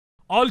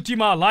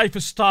Ultima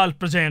Lifestyle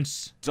presents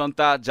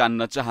जनता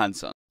जान्न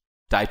चाहन्छन्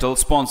title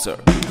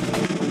sponsor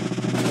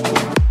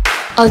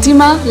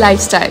Ultima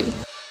Lifestyle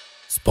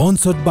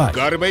Sponsored by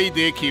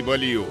गर्वैदेखि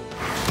बलियो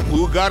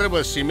भूगर्भ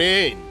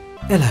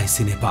सिमेन्ट LIC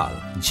नेपाल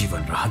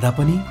जीवन रहँदा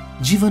पनि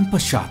जीवन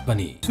पश्चात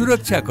पनि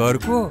सुरक्षा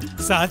करको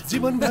साथ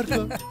जीवन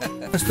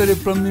भरको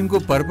स्तरीय प्लम्बिङको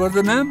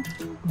भरपर्दो नाम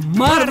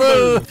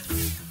मार्बल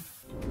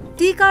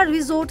टीका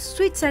resort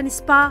sweets and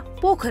spa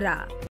Pokhara.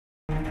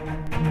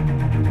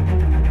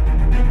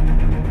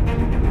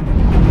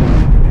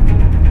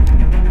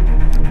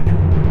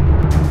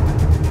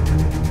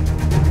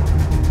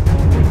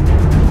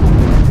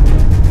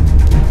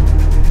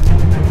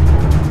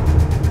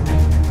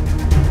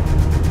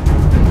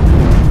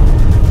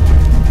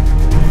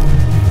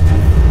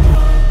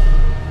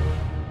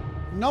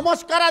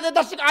 नमस्कार आदरणीय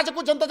दर्शक,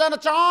 आजको जनता जान्न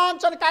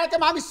चाहन्छन्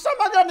कार्यक्रम हामी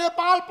समग्र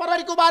नेपाल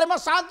प्रहरीको बारेमा,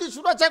 शान्ति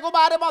सुरक्षाको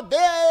बारेमा,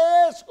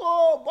 देशको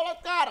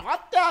बलात्कार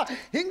हत्या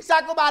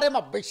हिंसाको बारेमा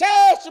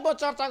विशेष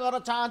चर्चा गर्न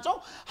चाहन्छौँ।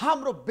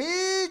 हाम्रो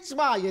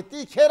बीचमा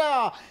यतिखेर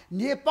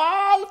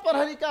नेपाल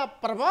प्रहरीका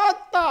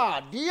प्रवक्ता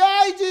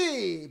डिआइजी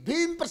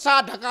भीम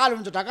प्रसाद ढकाल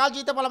हुनुहुन्छ।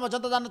 ढकालजी, तपाईँलाई म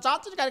जनता जान्न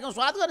चाहन्छु, कार्यक्रम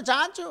स्वागत गर्न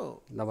चाहन्छु।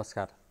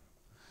 नमस्कार।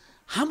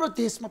 हाम्रो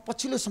देशमा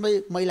पछिल्लो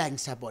समय महिला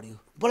हिंसा बढ्यो,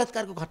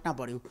 बलात्कारको घटना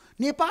बढ्यो।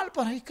 नेपाल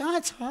प्रहरी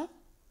कहाँ छ?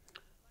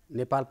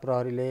 नेपाल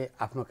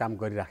प्रहरीले आफ्नो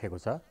काम गरिराखेको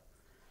छ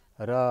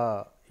र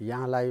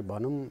यहाँलाई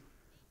भनौँ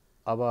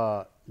अब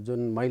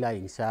जुन महिला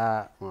हिंसा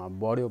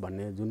बढ्यो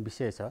भन्ने जुन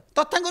विषय छ,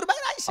 तथ्याङ्कहरू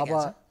बाहिर आइसकेको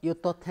छ। अब यो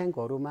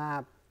तथ्याङ्कहरूमा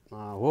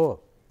हो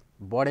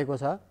बढेको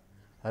छ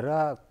र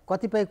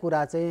कतिपय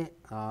कुरा चाहिँ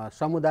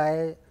समुदाय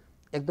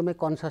एकदमै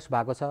कन्सियस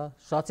भएको छ,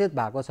 सचेत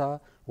भएको छ,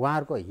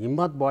 उहाँहरूको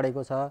हिम्मत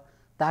बढेको छ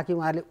ताकि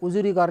उहाँहरूले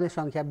उजुरी गर्ने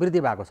सङ्ख्या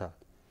वृद्धि भएको छ।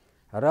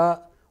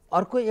 र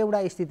अर्को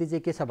एउटा स्थिति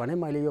चाहिँ के छ भने,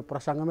 मैले यो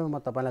प्रसङ्गमै म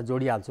तपाईँलाई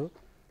जोडिहाल्छु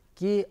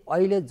कि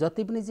अहिले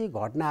जति पनि चाहिँ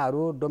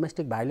घटनाहरू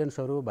डोमेस्टिक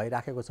भाइलेन्सहरू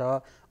भइराखेको छ,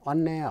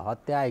 अन्य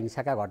हत्या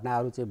हिंसाका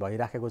घटनाहरू चाहिँ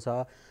भइराखेको छ,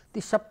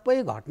 ती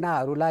सबै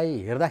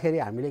घटनाहरूलाई हेर्दाखेरि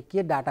हामीले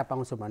के डाटा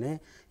पाउँछौँ भने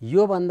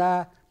योभन्दा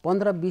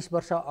 15-20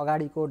 वर्ष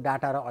अगाडिको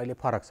डाटा र अहिले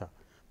फरक छ।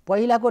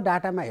 पहिलाको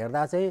डाटामा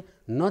हेर्दा चाहिँ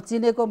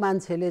नचिनेको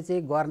मान्छेले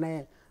चाहिँ गर्ने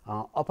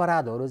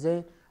अपराधहरू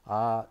चाहिँ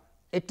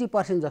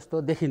 80%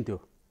 जस्तो देखिन्थ्यो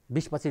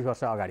 20-25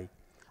 वर्ष अगाडि।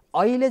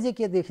 अहिले चाहिँ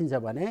के देखिन्छ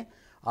भने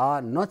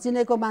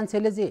नचिनेको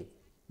मान्छेले चाहिँ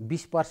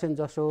 20%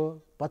 जसो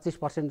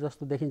 25%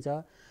 जस्तो देखिन्छ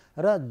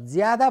र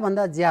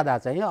ज्यादाभन्दा ज्यादा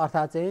चाहिँ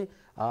अर्थात् चाहिँ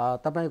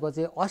तपाईँको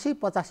चाहिँ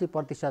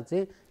 80-85%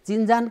 चाहिँ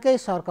चिन्जानकै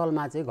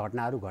सर्कलमा चाहिँ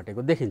घटनाहरू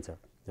घटेको देखिन्छ,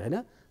 होइन?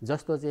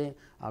 जस्तो चाहिँ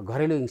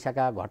घरेलु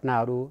हिंसाका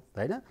घटनाहरू,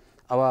 होइन?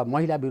 अब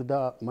महिला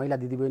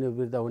दिदीबहिनी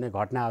विरुद्ध हुने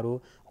घटनाहरू,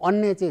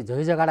 अन्य चाहिँ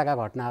झैझगडाका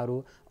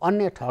घटनाहरू,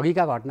 अन्य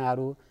ठगीका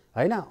घटनाहरू,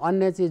 होइन?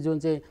 अन्य चाहिँ जुन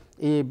चाहिँ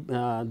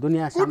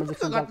दुनियाँ सामाजिक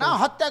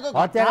हत्याका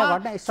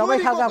घटना सबै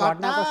खालका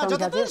घटनाको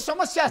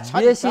सङ्ख्या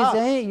चाहिँ बेसी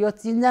चाहिँ यो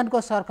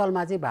चिन्जानको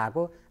सर्कलमा चाहिँ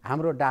भएको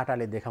हाम्रो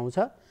डाटाले देखाउँछ।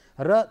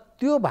 र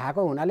त्यो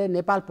भएको हुनाले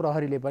नेपाल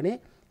प्रहरीले पनि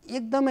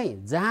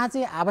एकदमै जहाँ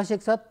चाहिँ आवश्यक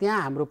छ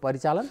त्यहाँ हाम्रो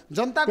परिचालन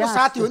जनताको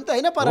साथी हो नि त,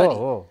 होइन प्रहरी?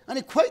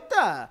 अनि खोइ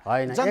त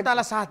होइन,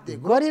 जनतालाई साथ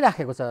दिएको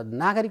गरिराखेको छ।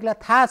 नागरिकलाई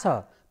थाहा छ,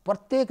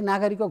 प्रत्येक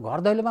नागरिकको घर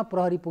दैलोमा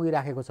प्रहरी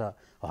पुगिराखेको छ,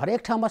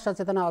 हरेक ठाउँमा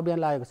सचेतना अभियान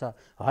लागेको छ,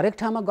 हरेक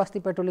ठाउँमा गस्ती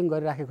पेट्रोलिङ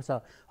गरिराखेको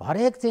छ,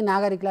 हरेक चाहिँ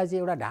नागरिकलाई चाहिँ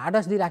एउटा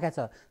ढाडस दिइराखेको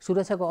छ,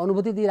 सुरक्षाको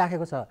अनुभूति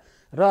दिइराखेको छ।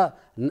 र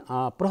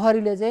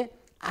प्रहरीले चाहिँ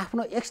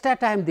आफ्नो एक्स्ट्रा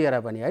टाइम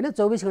दिएर पनि, होइन,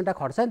 24 घन्टा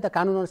खट्छ नि त,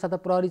 कानुन अनुसार त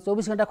प्रहरी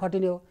 24 घन्टा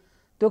खटिने हो।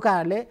 त्यो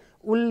कारणले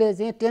उसले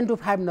चाहिँ 10 to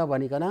 5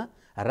 नभनिकन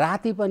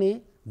राति पनि,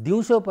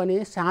 दिउँसो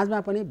पनि, साँझमा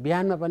पनि,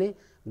 बिहानमा पनि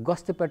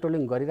गस्ती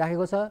पेट्रोलिङ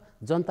गरिराखेको छ,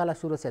 जनतालाई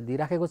सुरक्षा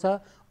दिइराखेको छ,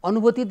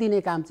 अनुभूति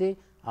दिने काम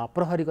चाहिँ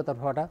प्रहरीको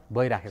तर्फबाट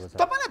भइराखेको छ।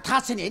 तपाईँलाई थाहा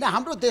छ नि, होइन?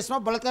 हाम्रो देशमा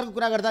बलात्कारको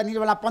कुरा गर्दा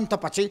निर्मला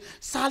पन्तपछि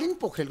सालिन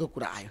पोखरेलको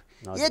कुरा आयो।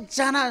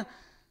 एकजना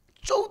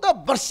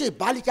 14 वर्षीय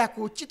बालिकाको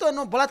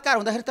चितवनमा बलात्कार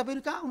हुँदाखेरि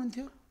तपाईँहरू कहाँ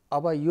हुनुहुन्थ्यो?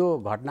 अब यो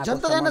घटना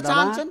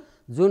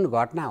जुन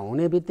घटना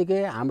हुने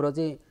बित्तिकै हाम्रो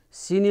चाहिँ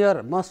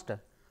सिनियर मोस्ट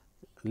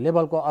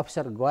लेभलको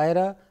अफिसर गएर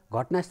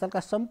घटनास्थलका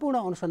सम्पूर्ण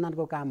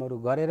अनुसन्धानको कामहरू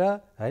गरेर,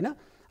 होइन,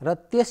 र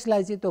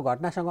त्यसलाई चाहिँ त्यो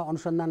घटनासँग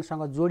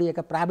अनुसन्धानसँग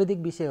जोडिएका प्राविधिक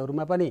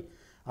विषयहरूमा पनि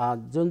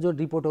जुन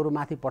रिपोर्टहरू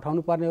माथि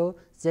पठाउनु पर्ने हो,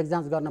 चेक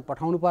जाँच गर्न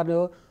पठाउनु पर्ने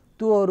हो,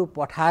 त्योहरू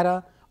पठाएर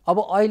अब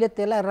अहिले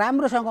त्यसलाई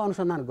राम्रोसँग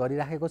अनुसन्धान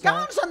गरिराखेको छ।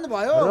 अनुसन्धान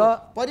भयो र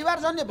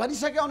परिवारजनले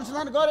भनिसके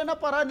अनुसन्धान गरेन,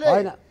 प्रहरीले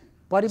होइन,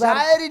 परिवार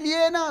जाहेरी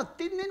लिएन।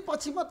 3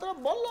 दिनपछि मात्र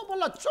बल्ल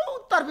बल्ल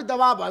चौतर्फी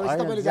दबाब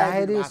भयो।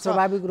 जाहेरी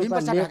स्वाभाविक रूपमा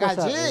लिएको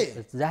छ,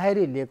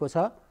 जाहेरी लिएको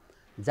छ,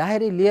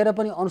 जाहेरी लिएर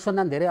पनि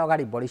अनुसन्धान धेरै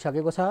अगाडि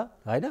बढिसकेको छ,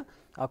 होइन?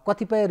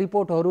 कतिपय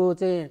रिपोर्टहरू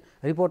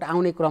चाहिँ रिपोर्ट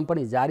आउने क्रम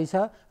पनि जारी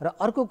छ। र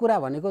अर्को कुरा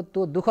भनेको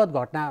त्यो दुःखद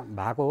घटना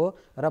भएको हो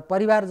र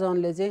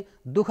परिवारजनले चाहिँ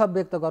दुःख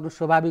व्यक्त गर्नु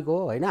स्वाभाविक हो,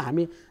 होइन?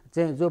 हामी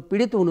चाहिँ जो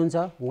पीडित हुनुहुन्छ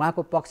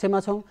उहाँको पक्षमा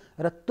छौँ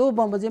र त्यो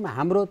बमोजिम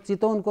हाम्रो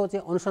चितवनको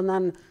चाहिँ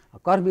अनुसन्धान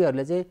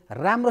कर्मीहरूले चाहिँ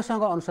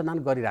राम्रोसँग अनुसन्धान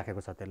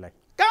गरिराखेको छ। त्यसलाई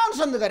कहाँ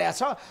अनुसन्धान गरेका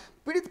छ?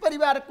 पीडित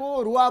परिवारको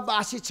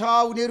रुवाबासी छ,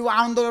 उनीहरू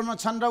आन्दोलनमा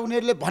छन् र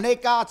उनीहरूले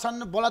भनेका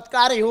छन्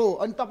बलात्कारै हो।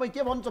 अनि तपाईँ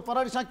के भन्नुहुन्छ?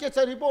 प्रहरीसँग के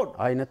छ रिपोर्ट?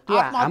 होइन, त्यो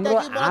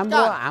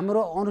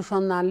हाम्रो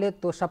अनुसन्धानले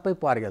त्यो सबै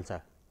पर्गेल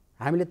छ।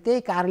 हामीले त्यही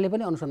कारणले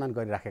पनि अनुसन्धान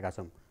गरिराखेका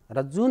छौँ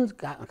र जुन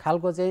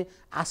खालको चाहिँ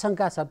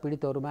आशंका छ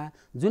पीडितहरूमा,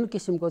 जुन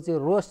किसिमको चाहिँ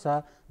रोष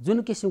छ,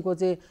 जुन किसिमको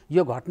चाहिँ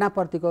यो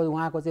घटनाप्रतिको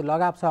उहाँको चाहिँ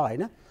लगाव छ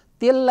होइन,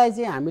 त्यसलाई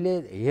चाहिँ हामीले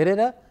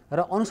हेरेर र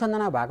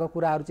अनुसन्धानमा भएको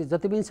कुराहरू चाहिँ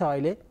जति पनि छ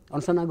अहिले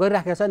अनुसन्धान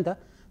गरिराखेको छ नि त,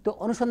 त्यो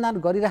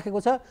अनुसन्धान गरिराखेको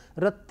छ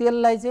र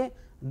त्यसलाई चाहिँ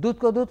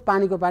दुधको दुध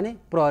पानीको पानी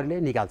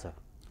प्रहरीले निकाल्छ।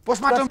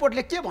 पोस्टमार्टम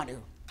रिपोर्टले के भन्यो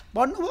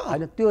भन्नुभयो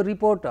होइन, त्यो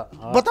रिपोर्ट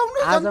बताउनु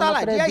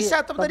जनतालाई।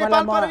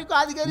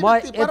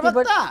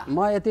 म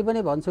यति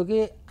पनि भन्छु कि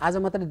आज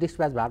मात्रै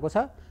डिस्प्याच भएको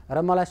छ र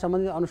मलाई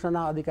सम्बन्धित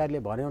अनुसन्धान अधिकारीले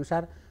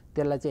भनेअनुसार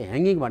त्यसलाई चाहिँ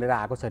ह्याङ्गिङ भनेर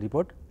आएको छ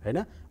रिपोर्ट होइन।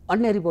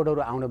 अन्य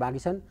रिपोर्टहरू आउन बाँकी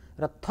छन्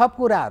र थप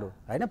कुराहरू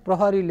होइन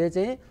प्रहरीले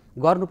चाहिँ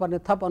गर्नुपर्ने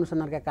थप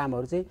अनुसन्धानका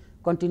कामहरू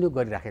चाहिँ कन्टिन्यू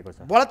गरिराखेको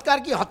छ। बलात्कार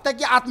कि हत्या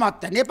कि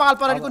आत्महत्या नेपाल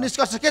प्रहरीको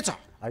निष्कर्ष के छ?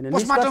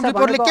 पोस्टमार्टम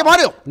रिपोर्टले के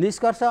भन्यो?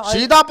 निष्कर्ष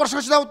सिधा प्रश्न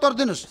सिधा उत्तर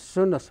दिनुस्।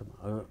 सुन्नुहोस्,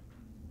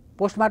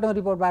 पोस्टमार्टम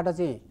रिपोर्टबाट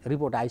चाहिँ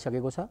रिपोर्ट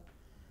आइसकेको छ,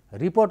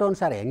 रिपोर्ट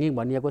अनुसार ह्याङ्गिङ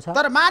भनिएको छ।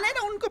 तर मानेन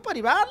उनको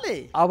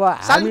परिवारले। अब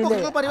हामीले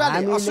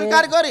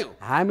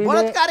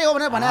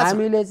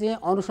चाहिँ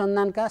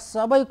अनुसन्धानका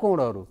सबै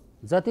कोणहरू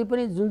जति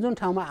पनि जुन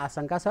ठाउँमा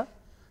आशंका छ,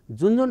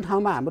 जुन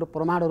ठाउँमा हाम्रो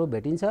प्रमाणहरू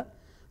भेटिन्छ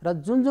र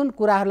जुन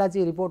कुराहरूलाई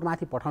चाहिँ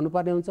रिपोर्टमाथि पठाउनु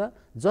पर्ने हुन्छ,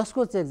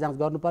 जसको चेक जाँच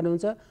गर्नुपर्ने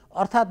हुन्छ,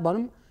 अर्थात्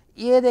भनौँ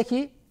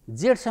एदेखि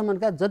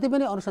जेडसम्मका जति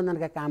पनि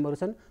अनुसन्धानका कामहरू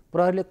छन्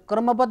प्रहरीले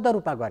क्रमबद्ध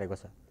रूपमा गरेको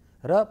छ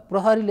र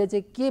प्रहरीले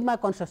चाहिँ केमा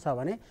कन्सियस छ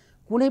भने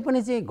कुनै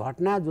पनि चाहिँ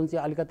घटना जुन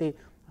चाहिँ अलिकति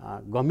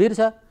गम्भीर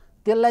छ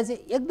त्यसलाई चाहिँ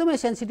एकदमै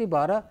सेन्सिटिभ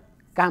भएर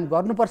काम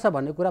गर्नुपर्छ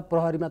भन्ने कुरा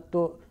प्रहरीमा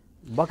त्यो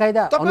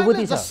बकाइदा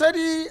अनुभूति छ।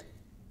 जसरी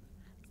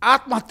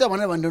आत्महत्या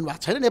भनेर भनिरहनु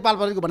भएको छैन नेपाल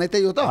प्रहरीको भनाइ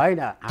त्यही हो त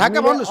होइन।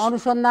 हामीले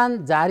अनुसन्धान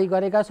जारी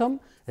गरेका छौँ,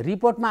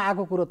 रिपोर्टमा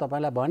आएको कुरो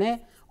तपाईँलाई भने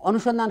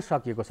अनुसन्धान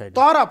सकिएको छैन।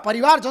 तर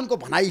परिवारजनको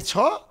भनाइ छ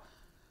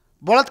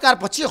बलात्कार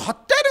पछि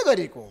हत्या नै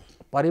गरेको।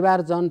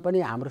 परिवारजन पनि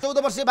हाम्रो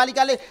 14 वर्षीय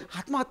बालिकाले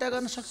आत्महत्या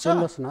गर्न सक्छ।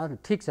 सुन्नुहोस्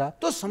न, ठिक छ,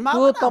 त्यो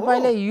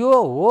तपाईँले यो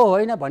हो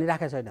होइन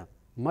भनिराखेको छैन।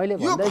 मैले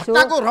भन्दैछु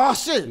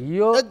रहस्य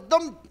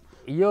एकदम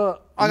यो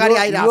अगाडि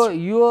आइरहेको छ।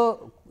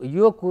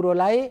 यो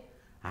कुरोलाई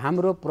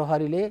हाम्रो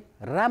प्रहरीले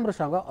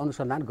राम्रोसँग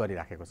अनुसन्धान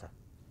गरिराखेको छ।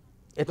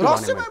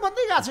 रहस्यमय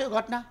बन्दै गएको छ यो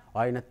घटना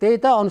होइन, त्यही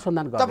त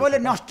अनुसन्धान गर्नु। तपाईँले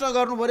नष्ट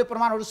गर्नु पर्यो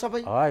प्रमाणहरू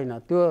सबै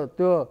होइन।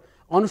 त्यो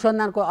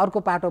अनुसन्धानको अर्को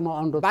पाटोमा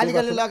अनुरोध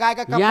बालिकाले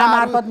लगाएका यहाँ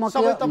मार्फत म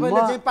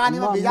तपाईले चाहिँ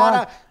पानीमा भिजाएर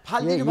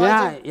फाल्दिनु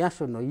भएछ। यहाँ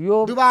सुन्नु, यो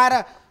डुबाएर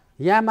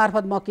यहाँ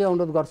मार्फत म के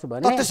अनुरोध गर्छु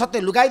भने तथ्य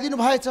सत्य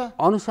लुकाइदिनु भएछ।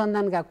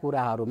 अनुसन्धानका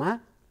कुराहरूमा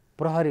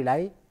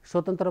प्रहरीलाई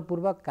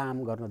स्वतन्त्रपूर्वक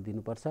काम गर्न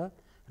दिनुपर्छ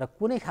र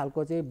कुनै खालको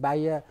चाहिँ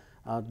बाह्य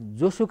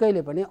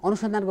जोसुकैले पनि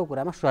अनुसन्धानको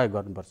कुरामा सहयोग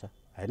गर्नुपर्छ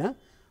होइन।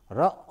 र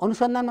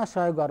अनुसन्धानमा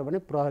सहयोग गर्यो भने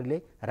प्रहरीले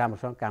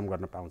राम्रोसँग काम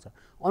गर्न पाउँछ।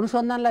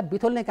 अनुसन्धानलाई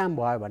बिथोल्ने काम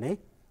भयो भने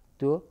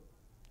त्यो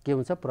के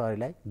हुन्छ,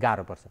 प्रहरीलाई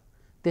गाह्रो पर्छ।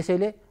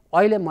 त्यसैले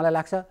अहिले मलाई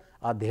लाग्छ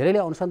धेरैले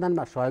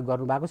अनुसन्धानमा सहयोग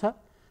गर्नुभएको छ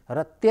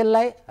र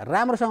त्यसलाई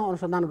राम्रोसँग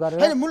अनुसन्धान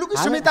गरेर मुलुकी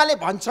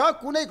संहिताले भन्छ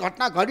कुनै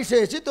घटना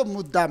घटिसकेपछि त्यो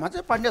मुद्दामा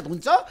चाहिँ पण्डित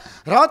हुन्छ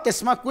र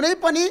त्यसमा कुनै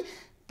पनि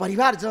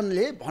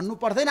परिवारजनले भन्नु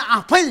पर्दैन,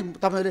 आफै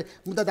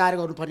तपाईँले मुद्दा दायर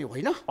गर्नुपर्ने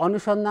होइन।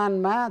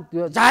 अनुसन्धानमा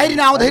त्यो जाहेरी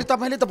नआउँदाखेरि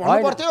तपाईँले त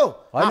भन्नु पर्थ्यो,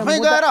 आफै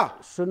गएर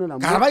सुन्नु न,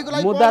 कारबाहीको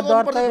लागि मुद्दा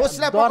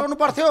दोषीलाई पक्राउनु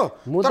पर्थ्यो।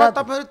 तर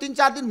तपाईँहरू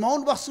 3-4 दिन मौन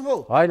बस्नुभयो।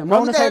 होइन,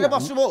 मौन छैन,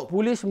 बस्नुभयो।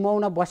 पुलिस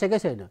मौन बसेकै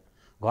छैन।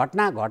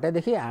 घटना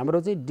घटेदेखि हाम्रो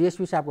चाहिँ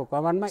डिएसपी साहबको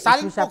कमानमा,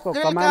 एसपी साहबको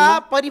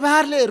कमानमा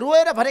परिवारले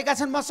रोएर भरेका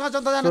छन्। मसँग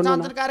जनता जान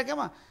चाहन्छन्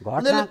कार्यक्रममा,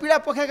 उनीहरूले पीडा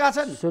पोखेका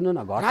छन्। सुन्नु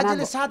न,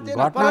 राज्यले साथ दिएन,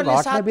 प्रहरीले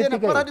साथ दिएन,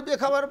 प्रहरी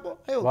बेखबर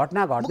भयो।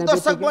 घटना घट्ने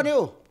दर्शक बन्यो।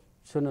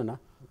 सुन्नु न,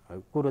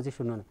 कुरो चाहिँ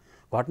सुन्नु न,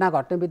 घटना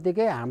घट्ने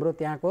बित्तिकै हाम्रो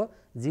त्यहाँको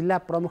जिल्ला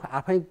प्रमुख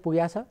आफै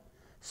पुगेको छ,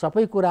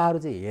 सबै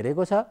कुराहरू चाहिँ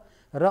हेरेको छ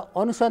र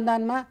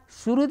अनुसन्धानमा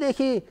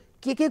सुरुदेखि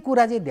के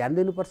कुरा चाहिँ ध्यान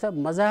दिनुपर्छ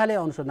मजाले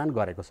अनुसन्धान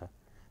गरेको छ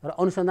र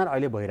अनुसन्धान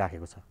अहिले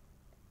भइराखेको छ।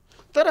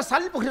 तर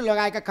सालिन पोखरी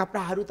लगाएका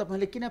कपडाहरू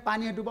तपाईँले किन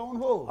पानीमा डुबाउनु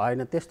हो?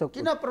 होइन, त्यस्तो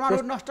किन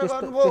प्रमाणहरू नष्ट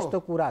गर्नुभयो? त्यस्तो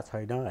कुरा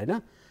छैन होइन।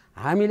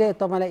 हामीले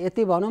तपाईँलाई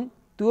यति भनौँ,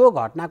 त्यो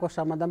घटनाको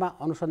सम्बन्धमा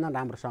अनुसन्धान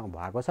राम्रोसँग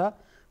भएको छ।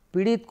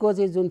 पीडितको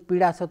चाहिँ जुन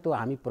पीडा छ त्यो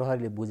हामी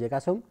प्रहरीले बुझेका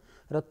छौँ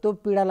र त्यो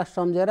पीडालाई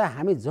सम्झेर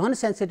हामी झन्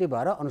सेन्सिटिभ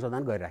भएर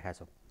अनुसन्धान गरिराखेका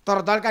छौँ।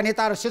 तर दलका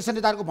नेताहरू शीर्ष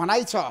नेताहरूको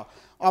भनाइ छ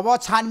अब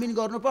छानबिन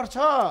गर्नुपर्छ।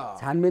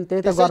 छानबिन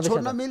त्यही त गर्दैछ,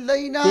 छोड्न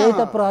मिल्दैन। त्यही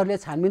त प्रहरीले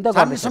छानबिन त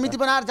गर्दैछ, समिति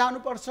बनाएर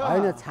जानुपर्छ।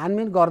 होइन,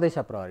 छानबिन गर्दैछ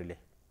प्रहरीले,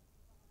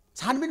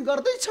 छानबिन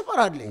गर्दैछ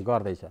प्रहरीले,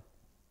 गर्दैछ।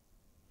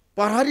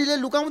 प्रहरीले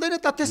लुकाउँदैन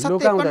तथ्य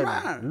सत्य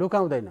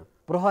लुकाउँदैन।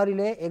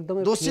 प्रहरीले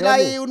एकदमै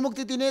दोषीलाई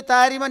उन्मुक्ति दिने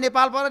तयारीमा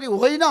नेपाल प्रहरी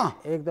होइन,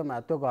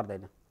 एकदम त्यो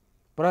गर्दैन,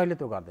 प्रहरीले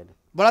त्यो गर्दैन।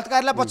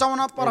 बलात्कारलाई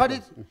बचाउन प्रहरी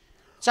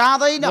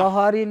चाहदैन,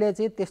 प्रहरीले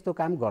चाहिँ त्यस्तो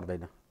काम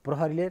गर्दैन।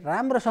 प्रहरीले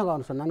राम्रोसँग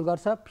अनुसन्धान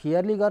गर्छ,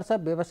 फेयरली गर्छ,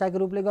 व्यावसायिक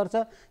रूपले गर्छ,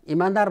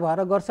 इमान्दार भएर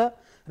गर्छ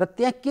र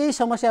त्यहाँ केही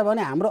समस्या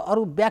भने हाम्रो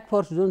अरू ब्याक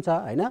फोर्स जुन छ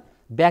होइन,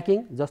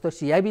 ब्याकिङ जस्तो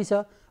सिआइबी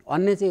छ,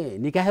 अन्य चाहिँ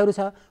निकायहरू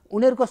छ,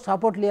 उनीहरूको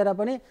सपोर्ट लिएर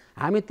पनि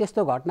हामी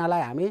त्यस्तो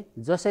घटनालाई हामी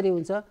जसरी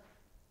हुन्छ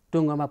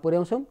टुङ्गोमा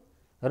पुर्याउँछौँ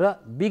र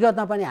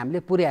विगतमा पनि हामीले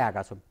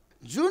पुर्याएका छौँ।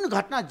 जुन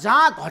घटना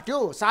जहाँ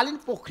घट्यो सालिन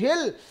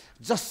पोखरेल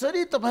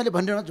जसरी तपाईँले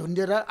भनिरहनु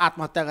झुन्डेर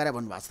आत्महत्या गरे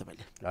भन्नुभएको छ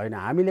तपाईँले? होइन,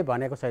 हामीले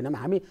भनेको छैनौँ,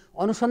 हामी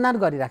अनुसन्धान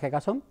गरिराखेका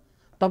छौँ।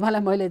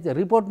 तपाईँलाई मैले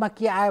रिपोर्टमा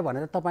के आयो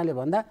भनेर तपाईँले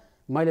भन्दा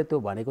मैले त्यो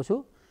भनेको छु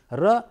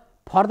र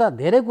फर्दर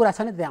धेरै कुरा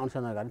छ नि त्यहाँ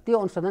अनुसन्धान गर्ने, त्यो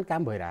अनुसन्धान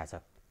काम भइरहेछ।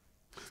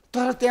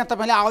 तर त्यहाँ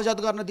तपाईँले आवाजत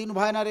गर्न दिनु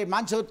भएन रे,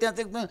 मान्छेहरू त्यहाँ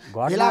चाहिँ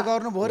भेला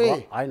गर्नुभयो रे,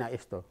 होइन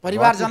यस्तो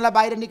परिवारजनलाई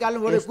बाहिर निकाल्नु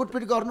भयो रे,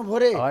 कुटपिट गर्नुभयो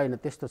रे, होइन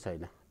त्यस्तो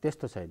छैन,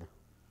 त्यस्तो छैन,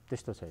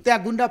 त्यस्तो छैन।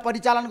 त्यहाँ गुन्डा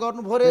परिचालन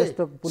गर्नुभयो रे,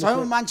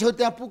 सयौं मान्छेहरू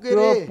त्यहाँ पुगे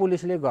रे।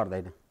 पुलिसले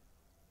गर्दैन,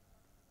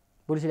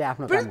 पुलिसले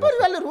आफ्नो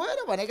परिवारले रोएर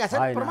भनेका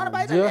छन्, प्रमाण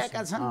बाहिर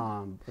ल्याएका छन्,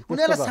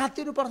 उनीहरूलाई साथ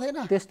दिनु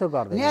पर्दैन, त्यस्तो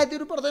गर्दैन, न्याय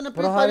दिनु पर्दैन।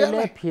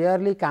 प्रहरीले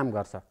फेयरली काम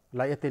गर्छ। ल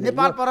यति नै,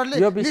 नेपाल प्रहरीले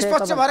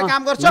निष्पक्ष भएर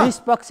काम गर्छ,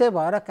 निष्पक्ष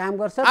भएर काम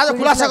गर्छ। आज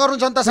खुलासा गर्नु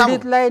जनता सामु,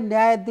 पीडितलाई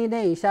न्याय दिने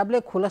हिसाबले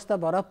खुलस्त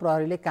भएर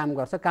प्रहरीले काम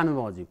गर्छ, कानुन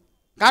बमोजिम,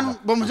 कानुन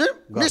बमोजिम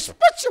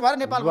निष्पक्ष भएर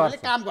नेपाल प्रहरीले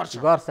काम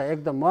गर्छ,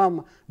 एकदम।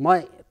 म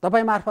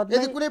तपाईँ मार्फत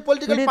यदि कुनै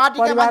पोलिटिकल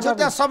पार्टीका मान्छेहरू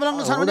त्यहाँ संलग्न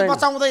छन् भने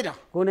बचाउँदैन,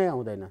 कुनै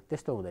हुँदैन,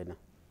 त्यस्तो हुँदैन।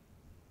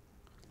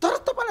 तर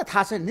तपाईँलाई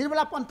थाहा छ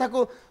निर्मला पन्थाको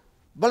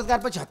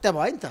बलात्कारपछि हत्या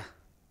भयो नि त,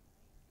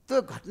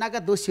 त्यो घटनाका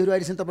दोषीहरू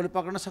अहिलेसम्म तपाईँले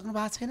पक्राउन सक्नु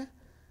भएको छैन।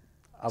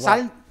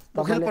 सालिन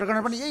पोखरेल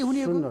प्रकरण पनि यही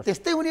हुने हो,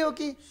 त्यस्तै हुने हो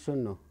कि?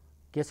 सुन्नु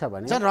के छ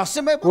भने झन्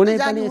रहस्यमय कुनै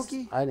पनि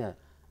होइन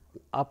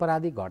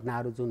अपराधिक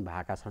घटनाहरू जुन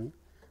भएका छन्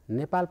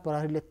नेपाल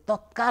प्रहरीले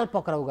तत्काल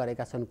पक्राउ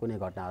गरेका छन्। कुनै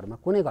घटनाहरूमा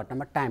कुनै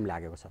घटनामा टाइम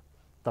लागेको छ,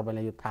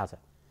 तपाईँलाई यो थाहा छ।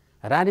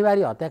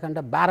 रानीबारी हत्याकाण्ड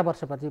 12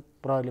 वर्षपछि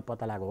प्रहरीले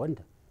पत्ता लाग्यो हो नि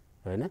त,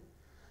 होइन?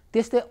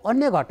 त्यस्तै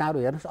अन्य घटनाहरू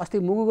हेर्नुहोस्, अस्ति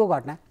मुगुको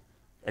घटना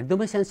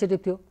एकदमै सेन्सिटिभ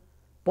थियो,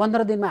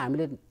 15 दिनमा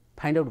हामीले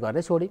फाइन्ड आउट गरेर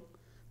छोड्यौँ।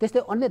 त्यस्तै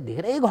अन्य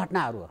धेरै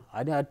घटनाहरू हो,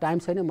 होइन टाइम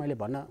छैन मैले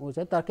भन्न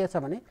छ, तर के छ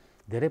भने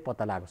धेरै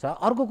पत्ता लागेको छ।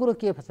 अर्को कुरो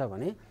के छ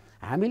भने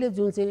हामीले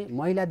जुन चाहिँ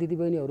महिला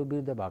दिदीबहिनीहरू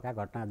विरुद्ध भएका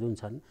घटना जुन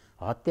छन्,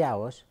 हत्या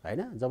होस्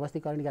होइन,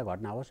 जबरजस्तीकरणका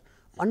घटना होस्,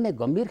 अन्य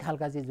गम्भीर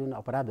खालका चाहिँ जुन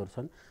अपराधहरू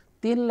छन्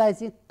तिनलाई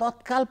चाहिँ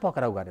तत्काल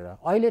पक्राउ गरेर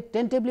अहिले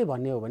टेन्टेभली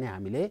भन्ने हो भने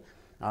हामीले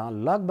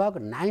लगभग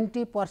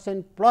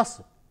 90% प्लस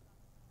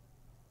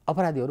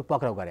अपराधीहरू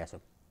पक्राउ गरेका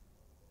छौँ।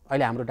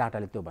 अहिले हाम्रो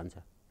डाटाले त्यो भन्छ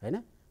होइन।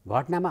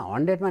 घटनामा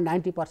 100मा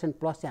 90%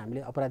 प्लस चाहिँ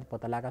हामीले अपराधी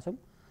पत्ता लगाएका छौँ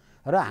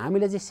र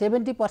हामीले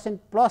चाहिँ 70%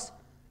 प्लस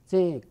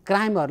चाहिँ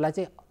क्राइमहरूलाई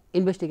चाहिँ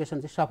इन्भेस्टिगेसन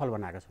चाहिँ सफल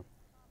बनाएका छौँ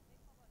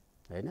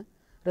होइन।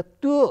 र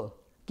त्यो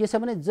के छ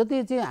भने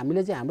जति चाहिँ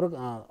हामीले चाहिँ हाम्रो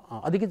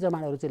अधिकृत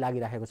जमानहरू चाहिँ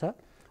लागिराखेको छ,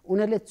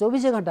 उनीहरूले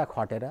 24 घण्टा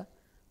खटेर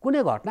कुनै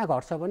घटना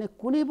घट्छ भने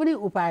कुनै पनि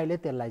उपायले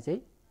त्यसलाई चाहिँ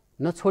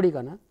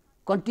नछोडिकन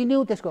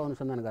कन्टिन्यू त्यसको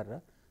अनुसन्धान गरेर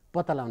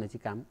पत्ता लगाउने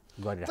चाहिँ काम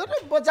गरिरहेको छ।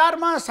 तर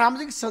बजारमा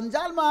सामाजिक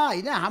सञ्जालमा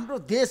होइन हाम्रो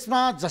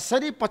देशमा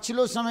जसरी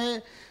पछिल्लो समय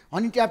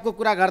हनी ट्यापको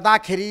कुरा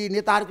गर्दाखेरि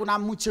नेताहरूको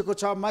नाम मुछिएको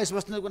छ, महेश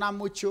बस्नेतको नाम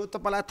मुछ्यो,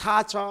 तपाईँलाई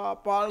थाहा छ,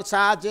 पल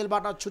शाह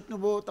जेलबाट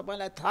छुट्नुभयो,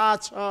 तपाईँलाई थाहा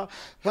छ,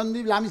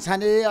 सन्दीप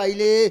लामिछाने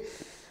अहिले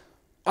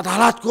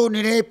अदालतको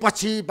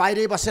निर्णयपछि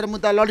बाहिरै बसेर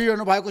मुद्दा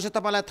लडिरहनु भएको छ,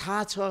 तपाईँलाई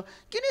थाहा छ।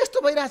 किन यस्तो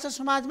भइरहेछ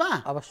समाजमा?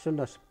 अब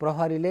सुन्नुहोस्,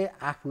 प्रहरीले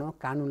आफ्नो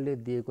कानुनले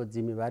दिएको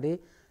जिम्मेवारी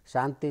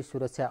शान्ति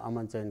सुरक्षा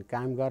अमन चयन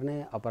काम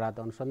गर्ने, अपराध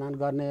अनुसन्धान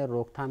गर्ने,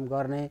 रोकथाम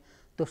गर्ने,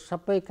 त्यो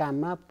सबै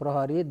काममा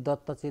प्रहरी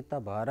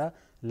दत्तचित्त भएर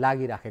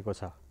लागिराखेको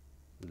छ।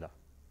 ल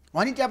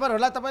हनी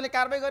ट्यापरहरूलाई तपाईँले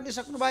कारबाही गर्न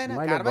सक्नु भएन,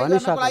 कारबाही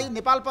गर्नको लागि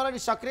नेपाल प्रहरी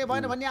सक्रिय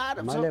भएन भन्ने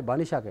आरोप छ। मैले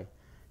भनिसकेँ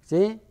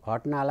चाहिँ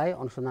घटनालाई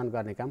अनुसन्धान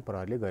गर्ने काम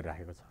प्रहरीले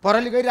गरिराखेको छ,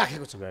 प्रहरीले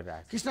गरिराखेको छ।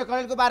 कृष्ण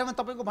कणेलको बारेमा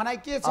तपाईँको भनाइ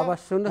के छ? अब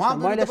सुन्नुहोस्,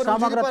 मैले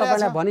समग्र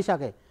तपाईँलाई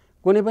भनिसकेँ,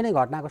 कुनै पनि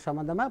घटनाको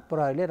सम्बन्धमा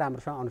प्रहरीले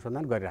राम्रोसँग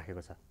अनुसन्धान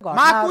गरिराखेको छ।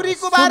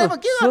 माकुरीको बारेमा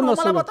के गर्नु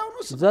मलाई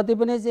बताउनुस्? जति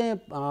पनि चाहिँ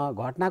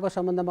घटनाको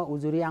सम्बन्धमा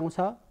उजुरी आउँछ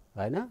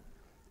होइन,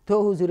 त्यो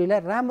उजुरीलाई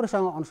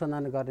राम्रोसँग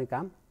अनुसन्धान गर्ने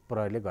काम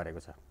प्रहरीले गरेको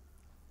छ।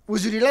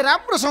 उजुरीलाई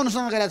राम्रोसँग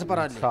अनुसन्धान गरेको छ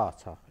प्रहरीले?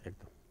 छ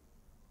एकदम।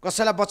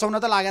 कसैलाई बचाउन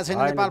त लागेको छैन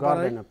नेपाल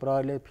प्रहरी?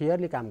 प्रहरीले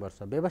फेयरली काम गर्छ,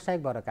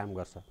 व्यावसायिक भएर काम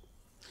गर्छ।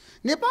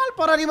 नेपाल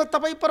प्रहरीमा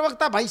तपाईँ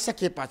प्रवक्ता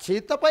भइसकेपछि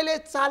तपाईँले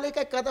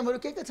चालेका कदमहरू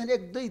के छन्?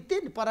 1 2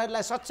 3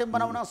 प्रहरीलाई सक्षम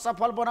बनाउन,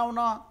 सफल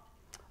बनाउन।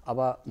 अब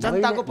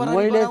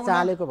मैले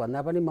चालेको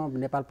भन्दा पनि म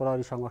नेपाल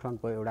प्रहरी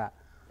सङ्गठनको एउटा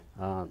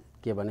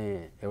के भने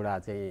एउटा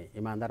चाहिँ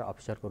इमान्दार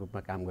अफिसरको रूपमा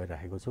काम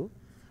गरिरहेको छु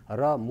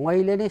र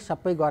मैले नै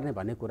सबै गर्ने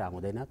भन्ने कुरा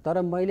हुँदैन। तर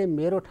मैले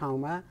मेरो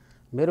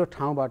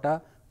ठाउँबाट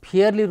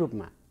फेयरली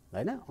रूपमा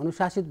होइन,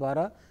 अनुशासित भएर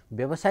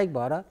व्यावसायिक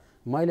भएर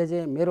मैले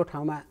चाहिँ मेरो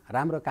ठाउँमा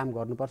राम्रो काम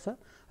गर्नुपर्छ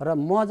र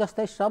म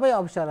जस्तै सबै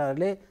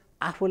अफिसरहरूले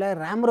आफूलाई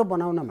राम्रो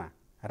बनाउनमा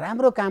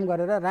राम्रो काम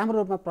गरेर राम्रो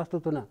रूपमा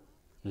प्रस्तुत हुन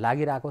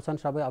लागिरहेको छन्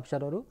सबै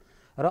अफिसरहरू।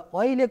 र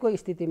अहिलेको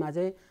स्थितिमा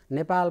चाहिँ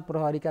नेपाल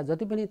प्रहरीका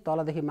जति पनि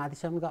तलदेखि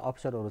माथिसम्मका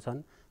अफिसरहरू छन्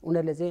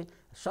उनीहरूले चाहिँ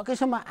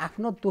सकेसम्म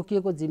आफ्नो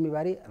तोकिएको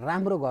जिम्मेवारी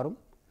राम्रो गरौँ,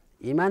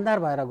 इमान्दार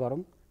भएर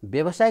गरौँ,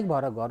 व्यावसायिक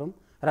भएर गरौँ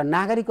र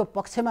नागरिकको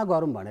पक्षमा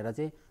गरौँ भनेर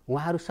चाहिँ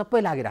उहाँहरू सबै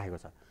लागिरहेको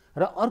छ।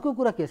 र अर्को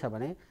कुरा के छ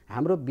भने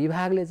हाम्रो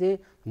विभागले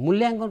चाहिँ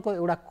मूल्याङ्कनको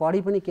एउटा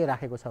कडी पनि के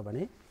राखेको छ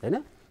भने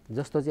होइन,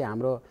 जस्तो चाहिँ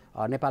हाम्रो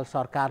नेपाल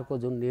सरकारको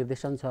जुन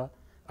निर्देशन छ,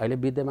 अहिले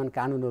विद्यमान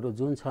कानुनहरू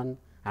जुन छन्,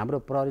 हाम्रो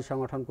प्रहरी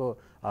सङ्गठनको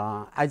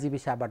आइजिपी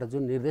साहबबाट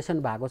जुन निर्देशन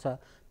भएको छ,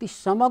 ती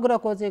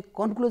समग्रको चाहिँ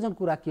कन्क्लुजन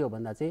कुरा के हो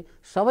भन्दा चाहिँ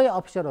सबै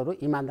अफिसरहरू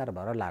इमान्दार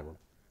भएर लागुन्,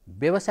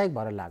 व्यावसायिक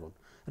भएर लागुन्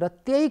र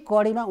त्यही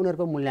कडीमा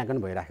उनीहरूको मूल्याङ्कन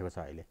भइराखेको छ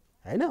अहिले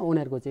होइन।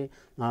 उनीहरूको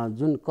चाहिँ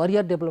जुन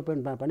करियर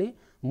डेभलपमेन्टमा पनि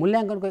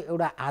मूल्याङ्कनको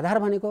एउटा आधार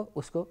भनेको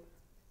उसको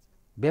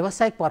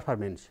व्यावसायिक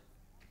पर्फर्मेन्स,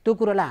 त्यो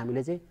कुरोलाई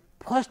हामीले चाहिँ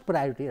फर्स्ट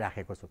प्रायोरिटी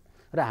राखेको छु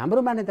र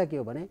हाम्रो मान्यता के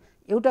हो भने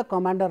एउटा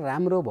कमान्डर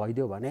राम्रो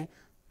भइदियो भने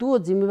त्यो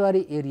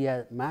जिम्मेवारी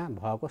एरियामा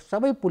भएको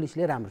सबै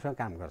पुलिसले राम्रोसँग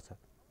काम गर्छ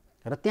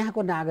र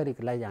त्यहाँको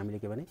नागरिकलाई हामीले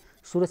के भने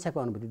सुरक्षाको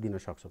अनुभूति दिन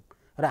सक्छौँ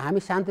र हामी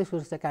शान्ति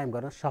सुरक्षा कायम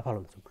गर्न सफल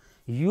हुन्छौँ।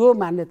 यो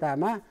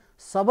मान्यतामा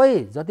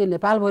सबै जति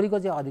नेपालभरिको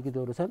चाहिँ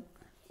अधिकृतहरू छन्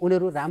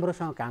उनीहरू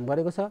राम्रोसँग काम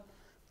गरेको छ,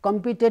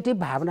 कम्पिटेटिभ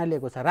भावना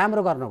लिएको छ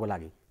राम्रो गर्नको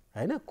लागि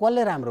हैन।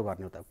 कसले राम्रो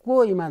गर्ने हो त,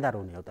 को इमानदार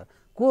हुने हो त,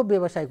 को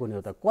व्यावसायिक हुने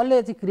हो त,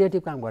 कसले चाहिँ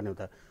क्रिएटिभ काम गर्ने हो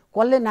त,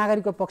 कसले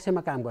नागरिकको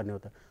पक्षमा काम गर्ने हो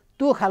त,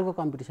 त्यो खालको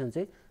कम्पिटिसन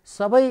चाहिँ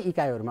सबै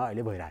इकाइहरूमा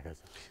अहिले भइरहेको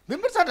छ।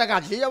 बिमर्सा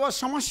ढकालजी, अब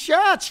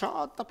समस्या छ,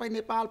 तपाईँ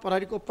नेपाल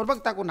प्रहरीको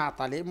प्रवक्ताको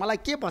नाताले मलाई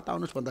के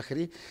बताउनुहोस्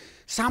भन्दाखेरि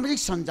सामाजिक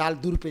सञ्जाल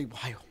दुरुपयोग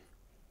भयो,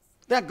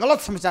 त्यहाँ गलत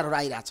समाचारहरू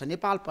आइरहेछ,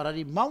 नेपाल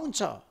प्रहरी मौन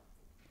छ,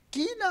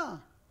 किन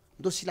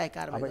दोषीलाई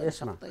कारबाही गर्न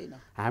सक्दैन?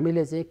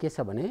 हामीले चाहिँ के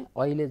छ भने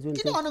अहिले जुन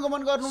किन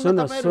अनुगमन गर्नु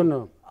सुन्नु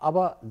अब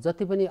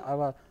जति पनि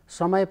अब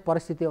समय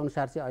परिस्थिति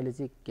अनुसार चाहिँ अहिले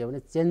चाहिँ के भने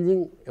चेन्जिङ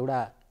एउटा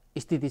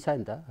स्थिति छ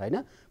नि त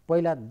हैन।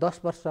 पहिला 10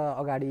 वर्ष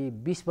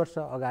अगाडि, 20 वर्ष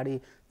अगाडि,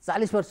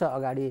 40 वर्ष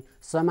अगाडि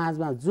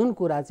समाजमा जुन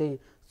कुरा चाहिँ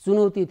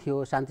चुनौती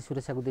थियो शान्ति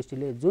सुरक्षाको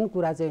दृष्टिले, जुन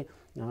कुरा चाहिँ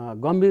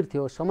गम्भीर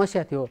थियो,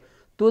 समस्या थियो,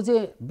 त्यो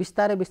चाहिँ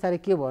बिस्तारै बिस्तारै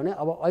के भयो भने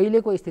अब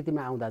अहिलेको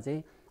स्थितिमा आउँदा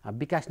चाहिँ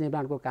विकास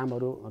निर्माणको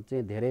कामहरू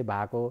चाहिँ धेरै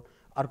भएको,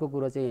 अर्को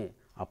कुरो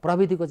चाहिँ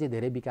प्रविधिको चाहिँ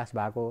धेरै विकास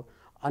भएको,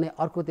 अनि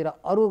अर्कोतिर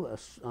अरू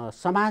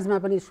समाजमा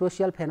पनि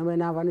सोसियल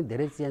फेनोमेना पनि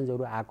धेरै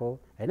चेन्जहरू आएको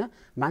हैन।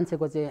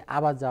 मान्छेको चाहिँ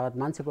आवाज जावत,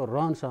 मान्छेको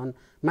रहनसहन,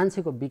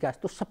 मान्छेको विकास,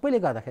 त्यो सबैले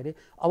गर्दाखेरि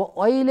अब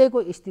अहिलेको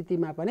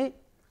स्थितिमा पनि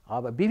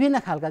अब विभिन्न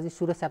खालका चाहिँ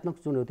सुरक्षात्मक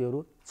चुनौतीहरू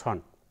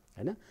छन्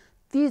हैन।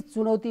 ती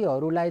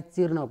चुनौतीहरूलाई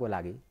चिर्नको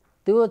लागि,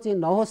 त्यो चाहिँ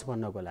नहोस्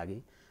भन्नको लागि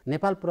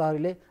नेपाल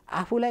प्रहरीले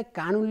आफूलाई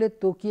कानुनले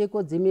तोकिएको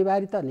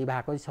जिम्मेवारी त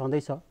निभाएको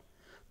छँदैछ,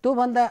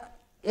 त्योभन्दा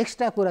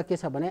एक्स्ट्रा कुरा के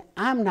छ भने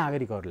आम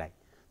नागरिकहरूलाई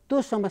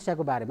त्यो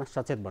समस्याको बारेमा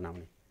सचेत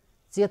बनाउने,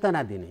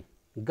 चेतना दिने,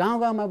 गाउँ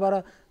गाउँमाबाट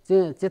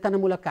चाहिँ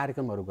चेतनामूलक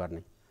कार्यक्रमहरू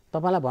गर्ने।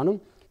 तपाईँलाई भनौँ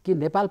कि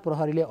नेपाल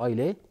प्रहरीले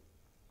अहिले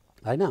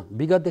हैन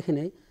विगतदेखि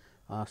नै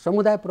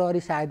समुदाय प्रहरी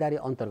साझेदारी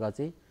अन्तर्गत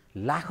चाहिँ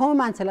लाखौँ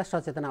मान्छेलाई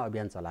सचेतना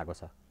अभियान चलाएको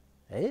छ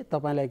है।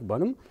 तपाईँलाई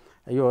भनौँ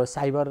यो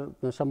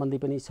साइबर सम्बन्धी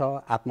पनि छ,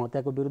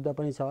 आत्महत्याको विरुद्ध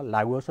पनि छ,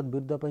 लागु औषध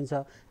विरुद्ध पनि छ,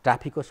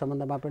 ट्राफिकको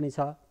सम्बन्धमा पनि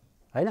छ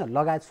हैन,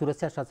 लगायत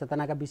सुरक्षा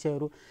सचेतनाका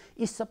विषयहरू,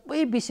 यी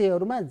सबै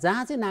विषयहरूमा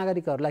जहाँ चाहिँ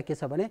नागरिकहरूलाई के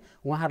छ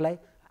भने उहाँहरूलाई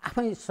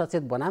आफै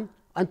सचेत बनाम,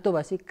 अनि त्यो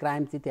भएपछि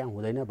क्राइम चाहिँ त्यहाँ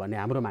हुँदैन भन्ने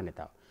हाम्रो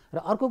मान्यता हो। र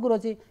अर्को कुरो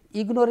चाहिँ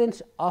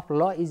इग्नोरेन्स अफ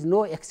ल इज नो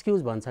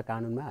एक्सक्युज भन्छ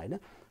कानुनमा हैन,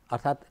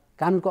 अर्थात्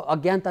कानुनको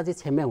अज्ञानता चाहिँ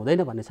क्षम्य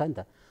हुँदैन भन्ने छ नि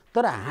त।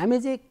 तर हामी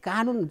चाहिँ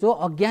कानुन जो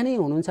अज्ञानी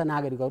हुनुहुन्छ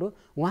नागरिकहरू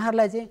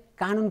उहाँहरूलाई चाहिँ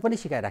कानुन पनि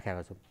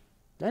सिकाइराखेका छौँ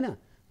हैन।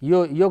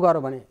 यो गर्यो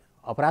भने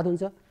अपराध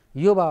हुन्छ,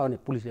 यो भयो भने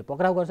पुलिसले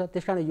पक्राउ गर्छ,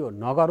 त्यसकारण यो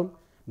नगरौँ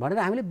भनेर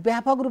हामीले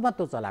व्यापक रूपमा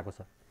त्यो चलाएको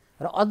छ।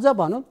 र अझ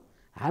भनौँ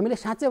हामीले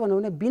साँच्चै भनौँ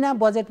भने बिना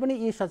बजेट पनि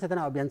यी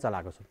सचेतना अभियान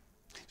चलाएको छ।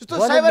 जस्तो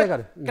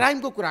साइबर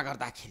क्राइमको कुरा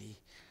गर्दाखेरि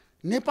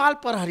नेपाल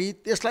प्रहरी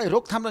त्यसलाई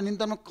रोकथाम र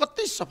नियन्त्रणमा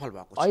कति सफल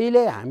भएको छ?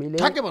 अहिले हामीले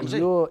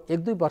यो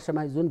 1-2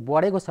 वर्षमा जुन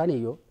बढेको छ नि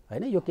यो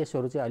हैन, यो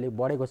केसहरू चाहिँ अहिले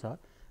बढेको छ,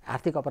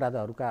 आर्थिक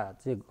अपराधहरूका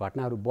चाहिँ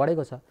घटनाहरू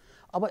बढेको छ।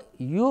 अब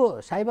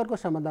यो साइबरको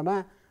सम्बन्धमा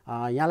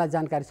यहाँलाई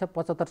जानकारी छ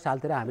 75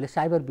 सालतिर हामीले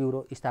साइबर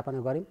ब्युरो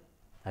स्थापना गऱ्यौँ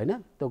हैन।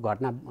 त्यो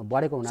घटना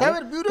बढेको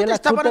हुनाले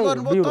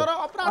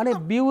अनि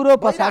ब्युरो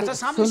पछाडि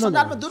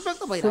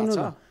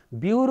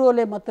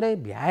ब्युरोले मात्रै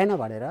भ्याएन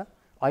भनेर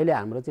अहिले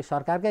हाम्रो चाहिँ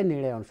सरकारकै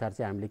निर्णय अनुसार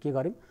चाहिँ हामीले के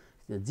गर्यौँ,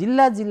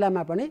 जिल्ला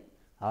जिल्लामा पनि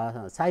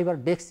साइबर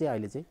डेस्क चाहिँ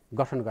अहिले चाहिँ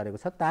गठन गरेको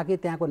छ, ताकि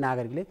त्यहाँको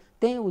नागरिकले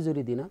त्यही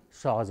उजुरी दिन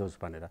सहज होस्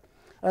भनेर।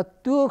 र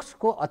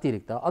त्यसको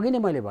अतिरिक्त अघि नै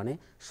मैले भने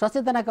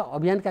सचेतनाका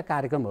अभियानका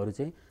कार्यक्रमहरू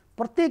चाहिँ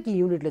प्रत्येक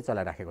युनिटले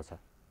चलाइराखेको छ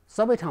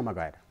सबै ठाउँमा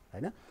गएर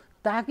हैन,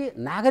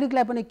 ताकि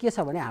नागरिकलाई पनि के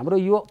छ भने हाम्रो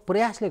यो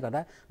प्रयासले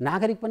गर्दा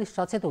नागरिक पनि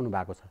सचेत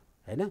हुनुभएको छ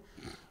हैन।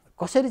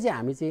 कसरी चाहिँ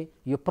हामी चाहिँ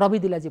यो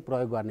प्रविधिलाई चाहिँ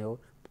प्रयोग गर्ने हो,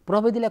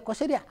 प्रविधिलाई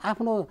कसरी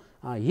आफ्नो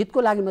हितको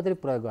लागि मात्रै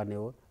प्रयोग गर्ने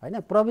हो हैन,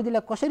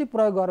 प्रविधिलाई कसरी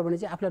प्रयोग गर्यो भने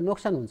चाहिँ आफूलाई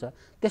नोक्सान हुन्छ,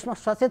 त्यसमा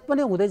सचेत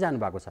पनि हुँदै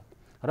जानुभएको छ।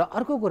 र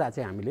अर्को कुरा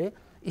चाहिँ हामीले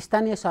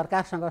स्थानीय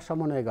सरकारसँग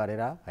समन्वय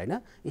गरेर हैन,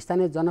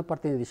 स्थानीय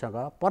जनप्रतिनिधिसँग,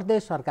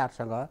 प्रदेश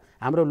सरकारसँग,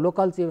 हाम्रो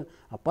लोकल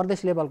चाहिँ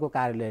प्रदेश लेभलको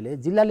कार्यालयले,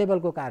 जिल्ला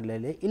लेभलको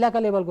कार्यालयले, इलाका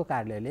लेभलको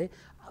कार्यालयले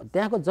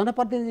त्यहाँको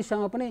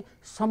जनप्रतिनिधिसँग पनि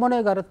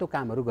समन्वय गरेर त्यो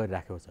कामहरू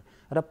गरिराखेको छ।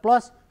 र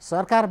प्लस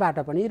सरकारबाट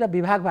पनि र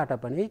विभागबाट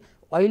पनि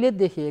अहिले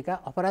देखिएका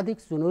अपराधिक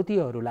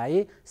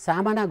चुनौतीहरूलाई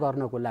सामना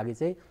गर्नको लागि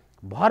चाहिँ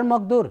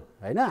भरमग्दुर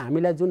हैन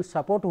हामीलाई जुन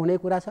सपोर्ट हुने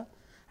कुरा छ,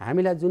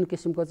 हामीलाई जुन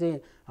किसिमको चाहिँ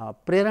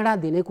प्रेरणा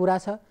दिने कुरा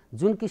छ,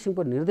 जुन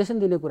किसिमको निर्देशन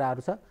दिने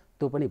कुराहरू छ,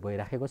 त्यो पनि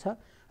भइराखेको छ।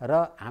 र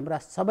हाम्रा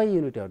सबै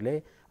युनिटहरूले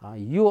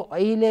यो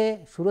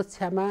अहिले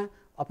सुरक्षामा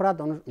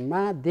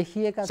अपराधमा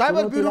देखिएका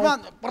साइबर ब्युरोमा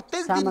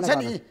प्रत्येक दिन छ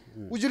नि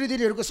उजुरी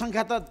दिनेहरूको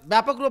संख्या त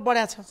व्यापक रूपमा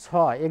बढ्या छ,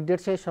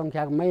 150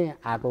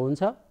 संख्यामै आएको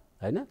हुन्छ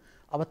हैन।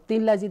 अब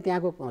तिनलाई चाहिँ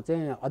त्यहाँको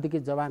चाहिँ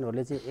अधिकृत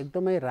जवानहरूले चाहिँ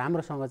एकदमै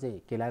राम्रोसँग चाहिँ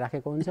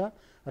खेलाइराखेको हुन्छ।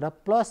 र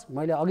प्लस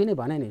मैले अघि नै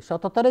भने नि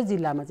 77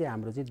 जिल्लामा चाहिँ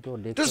हाम्रो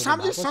चाहिँ त्यो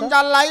सामाजिक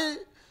सञ्जाललाई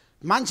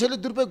मान्छेले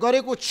दुरुपयोग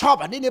गरेको छ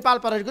भन्ने नेपाल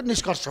प्रहरीको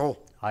निष्कर्ष हो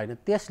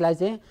हैन। त्यसलाई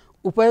चाहिँ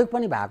उपयोग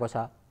पनि भएको छ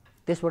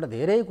त्यसबाट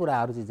धेरै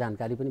कुराहरू चाहिँ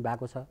जानकारी पनि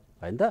भएको छ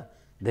हैन त,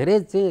 धेरै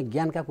चाहिँ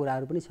ज्ञानका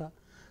कुराहरू पनि छ।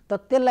 त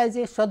त्यसलाई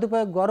चाहिँ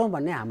सदुपयोग गरौँ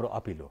भन्ने हाम्रो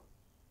अपिल हो।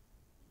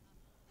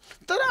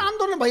 तर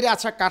आन्दोलन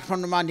भइरहेछ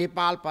काठमाडौँमा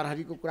नेपाल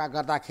प्रहरीको कुरा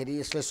गर्दाखेरि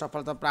यसले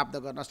सफलता प्राप्त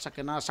गर्न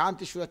सकेन,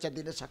 शान्ति सुरक्षा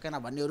दिन सकेन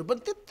भन्नेहरू पनि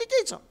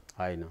त्यत्तिकै छ।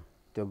 होइन,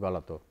 त्यो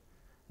गलत हो।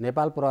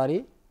 नेपाल प्रहरी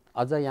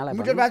अझ यहाँलाई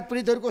मुटरबाज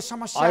पीडितहरूको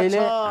समस्या अहिले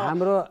छ,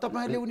 हाम्रो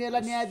तपाईहरुले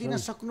उनीहरूलाई न्याय दिन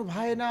सक्नु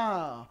भएन।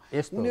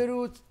 उनीहरू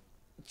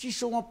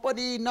चिसोमा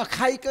पनि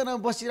नखाइकन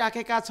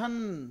बसिराखेका छन्।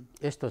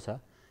 यस्तो छ,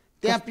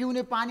 त्यहाँ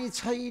पिउने पानी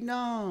छैन,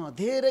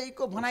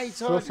 धेरैको भनाइ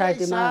छ।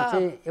 सोसाइटीमा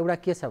चाहिँ एउटा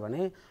के छ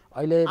भने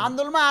अहिले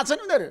आन्दोलनमा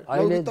आछन् उनीहरू।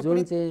 अहिले जुन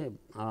चाहिँ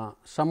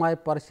समय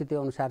परिस्थिति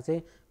अनुसार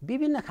चाहिँ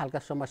विभिन्न खालका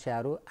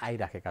समस्याहरू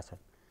आइराखेका छन्।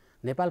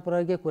 नेपाल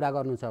प्रहरीकै कुरा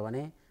गर्नु छ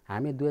भने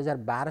हामी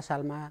 2012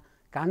 सालमा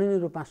कानुनी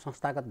रूपमा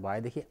संस्थागत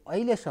भएदेखि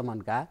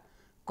अहिलेसम्मका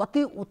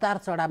कति उतार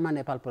चढावमा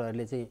नेपाल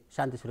प्रहरीले चाहिँ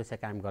शान्ति सुरक्षा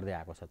कायम गर्दै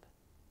आएको छ त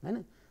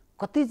हैन।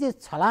 कति चाहिँ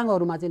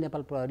छलाङहरूमा चाहिँ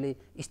नेपाल प्रहरीले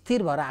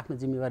स्थिर भएर आफ्नो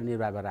जिम्मेवारी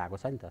निर्वाह गरेर आएको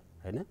छ नि त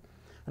हैन।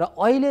 र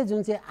अहिले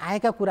जुन चाहिँ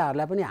आएका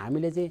कुराहरूलाई पनि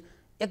हामीले चाहिँ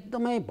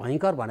एकदमै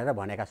भयङ्कर भनेर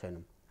भनेका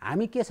छैनौँ।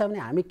 हामी के छ भने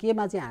हामी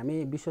केमा चाहिँ हामी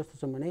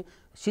विश्वस्त छौँ भने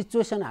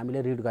सिचुएसन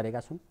हामीले रिड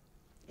गरेका छौँ,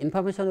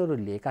 इन्फर्मेसनहरू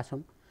लिएका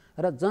छौँ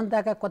र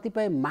जनताका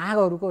कतिपय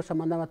मागहरूको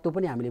सम्बन्धमा त्यो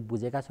पनि हामीले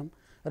बुझेका छौँ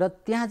र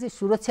त्यहाँ चाहिँ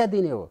सुरक्षा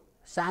दिने हो,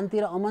 शान्ति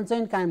र अमन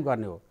चाहिँ कायम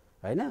गर्ने हो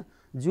हैन।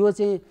 जो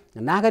चाहिँ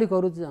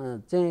नागरिकहरू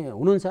चाहिँ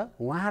हुनुहुन्छ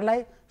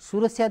उहाँहरूलाई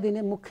सुरक्षा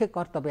दिने मुख्य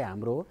कर्तव्य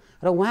हाम्रो हो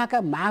र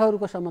उहाँका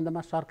मागहरूको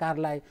सम्बन्धमा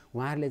सरकारलाई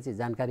उहाँहरूले चाहिँ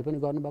जानकारी पनि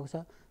गर्नुभएको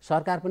छ।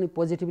 सरकार पनि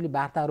पोजिटिभली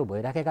वार्ताहरू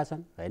भइराखेका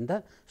छन् हैन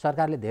त।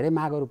 सरकारले धेरै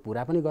मागहरू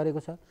पुरा पनि गरेको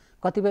छ,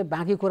 कतिपय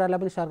बाँकी कुरालाई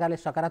पनि सरकारले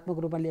सकारात्मक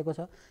रूपमा लिएको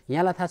छ।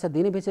 यहाँलाई थाहा छ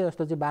दिनैपिछे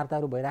जस्तो चाहिँ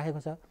वार्ताहरू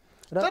भइराखेको छ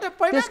र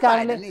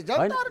त्यसकारणले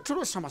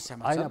ठुलो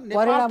समस्यामा छ।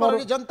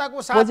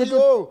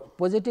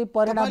 पोजिटिभ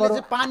परिणामहरू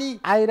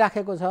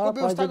आइराखेको छ,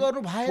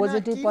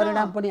 पोजिटिभ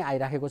परिणाम पनि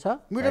आइराखेको छ।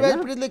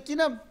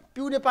 किन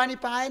पिउने पानी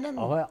पाएनन्?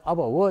 अब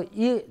हो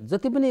यी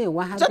जति पनि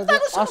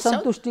उहाँहरूको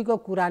असन्तुष्टिको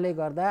कुराले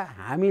गर्दा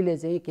हामीले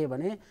चाहिँ के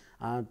भने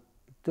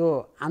त्यो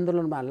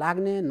आन्दोलनमा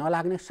लाग्ने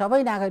नलाग्ने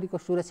सबै नागरिकको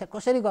सुरक्षा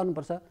कसरी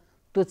गर्नुपर्छ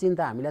त्यो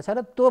चिन्ता हामीलाई छ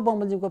र त्यो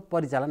बमोजिमको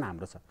परिचालन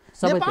हाम्रो छ।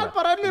 नेपाल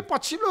प्रहरीले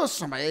पछिल्लो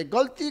समय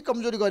गल्ती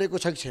कमजोरी गरेको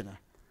छ कि छैन?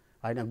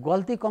 हैन,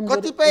 गल्ती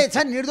कमजोरी कतिपय छ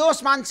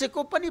निर्दोष मान्छेको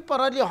पनि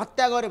प्रहरीले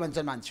हत्या गर्यो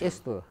भन्छन् मान्छे।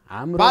 यस्तो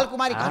हाम्रो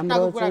बालकुमारी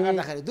घटनाको कुरा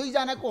गर्दाखेरि 2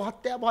 जनाको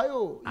हत्या भयो।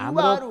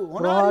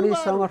 प्रहरी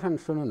संगठन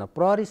सुन्नु न,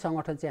 प्रहरी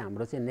संगठन चाहिँ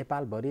हाम्रो चाहिँ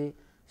नेपालभरि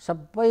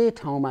सबै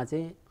ठाउँमा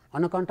चाहिँ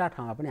अनकन्टा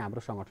ठाउँमा पनि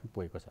हाम्रो संगठन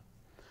पुगेको छ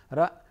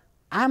र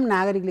आम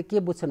नागरिकले के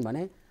बुझ्छन्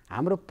भने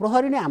हाम्रो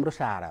प्रहरी नै हाम्रो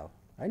सहारा हो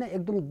हैन।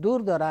 एकदम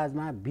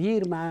दूरदराजमा,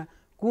 भिरमा,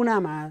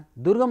 कुनामा,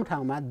 दुर्गम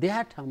ठाउँमा,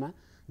 देहात ठाउँमा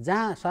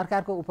जहाँ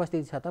सरकारको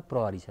उपस्थिति छ त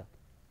प्रहरी छ।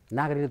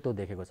 नागरिकले त्यो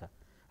देखेको छ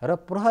र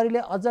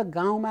प्रहरीले अझ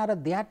गाउँमा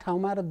र देहात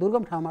ठाउँमा र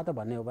दुर्गम ठाउँमा त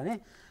भन्ने हो भने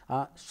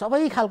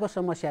सबै खालको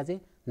समस्या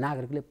चाहिँ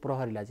नागरिकले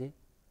प्रहरीलाई चाहिँ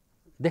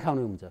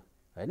देखाउनु हुन्छ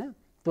हैन।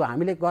 त्यो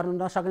हामीले गर्न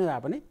नसक्ने भए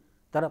पनि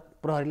तर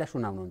प्रहरीलाई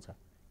सुनाउनुहुन्छ।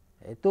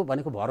 त्यो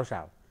भनेको भरोसा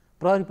हो,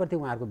 प्रहरीप्रति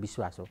उहाँहरूको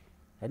विश्वास हो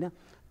हैन।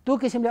 त्यो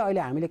किसिमले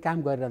अहिले हामीले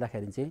काम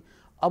गरिरहँदाखेरि चाहिँ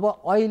अब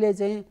अहिले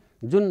चाहिँ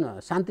जुन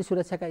शान्ति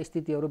सुरक्षाका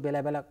स्थितिहरू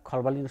बेला बेला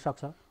खलबलिन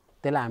सक्छ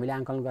त्यसलाई हामीले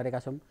आकलन गरेका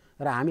छौँ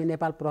र हामी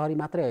नेपाल प्रहरी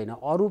मात्रै होइन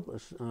अरू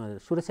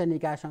सुरक्षा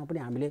निकायसँग पनि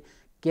हामीले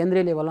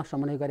केन्द्रीय लेभलमा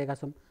समन्वय गरेका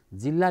छौँ,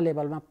 जिल्ला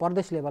लेभलमा,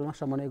 प्रदेश लेभलमा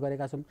समन्वय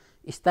गरेका छौँ,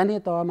 स्थानीय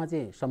तहमा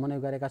चाहिँ समन्वय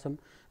गरेका छौँ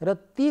र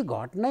ती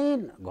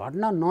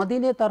घटना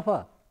नदिनेतर्फ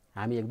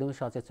हामी एकदमै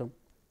सचेत छौँ।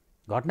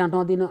 घटना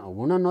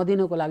हुन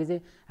नदिनको लागि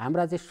चाहिँ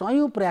हाम्रा चाहिँ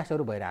सयौँ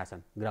प्रयासहरू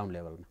भइरहेछन् ग्राउन्ड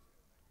लेभलमा।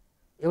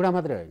 एउटा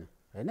मात्रै होइन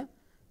हैन,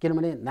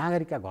 किनभने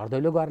नागरिकका घर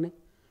दैलो गर्ने,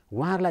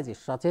 उहाँहरूलाई चाहिँ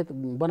सचेत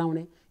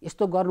बनाउने,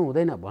 यस्तो गर्नु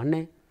हुँदैन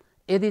भन्ने,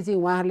 यदि चाहिँ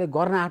उहाँहरूले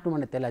गर्न आँट्नु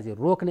भने त्यसलाई चाहिँ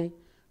रोक्ने,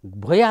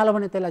 भइहाल्यो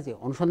भने त्यसलाई चाहिँ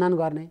अनुसन्धान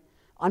गर्ने,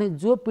 अनि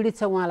जो पीडित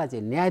छ उहाँलाई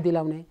चाहिँ न्याय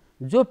दिलाउने,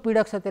 जो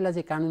पीडक छ त्यसलाई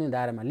चाहिँ कानुनी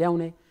दायरामा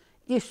ल्याउने,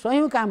 यी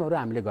सयौँ कामहरू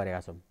हामीले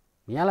गरेका छौँ।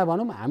 यहाँलाई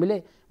भनौँ हामीले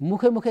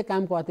मुख्य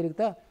कामको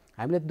अतिरिक्त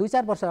हामीले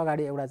 2-4 वर्ष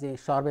अगाडि एउटा चाहिँ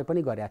सर्वे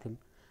पनि गरेका थियौँ।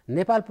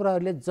 नेपाल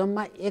प्रहरीले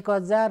जम्मा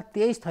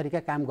 1023 थरीका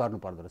काम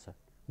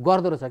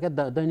गर्दो रहेछ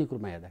क्या दैनिक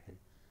रूपमा हेर्दाखेरि।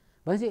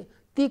 भनेपछि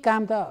ती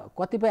काम त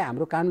कतिपय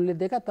हाम्रो कानुनले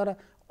दिएका तर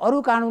अरू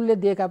कानुनले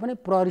दिएका पनि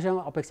प्रहरीसँग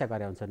अपेक्षा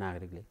गरे हुन्छ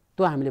नागरिकले,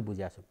 त्यो हामीले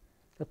बुझेका छौँ।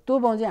 त्यो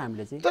भाउ चाहिँ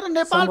हामीले चाहिँ तर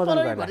नेपाल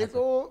प्रहरी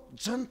भनेको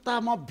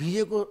जनतामा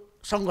भिएको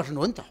सङ्गठन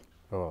हो नि त,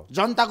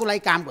 जनताको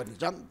लागि काम गर्ने,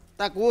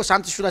 जनताको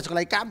शान्ति सुरक्षाको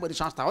लागि काम गर्ने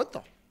संस्था हो नि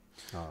त।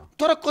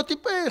 तर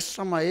कतिपय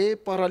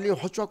समय प्रहरीले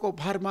हचुवाको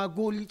भरमा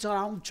गोली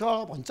चलाउँछ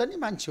भन्छ नि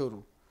मान्छेहरू।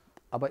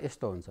 अब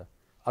यस्तो हुन्छ,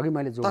 अघि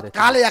मैले जोड्दै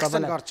तत्कालै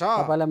एक्सन गर्छ,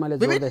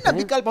 विभिन्न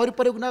विकल्पहरू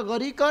प्रयोग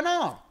नगरिकन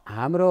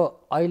हाम्रो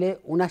अहिले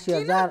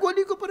 79,000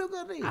 गोलीको प्रयोग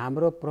गर्ने।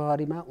 हाम्रो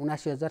प्रहरीमा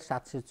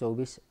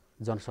 79,724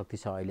 जनशक्ति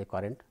छ अहिले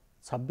करेन्ट,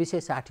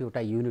 2660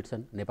 वटा युनिट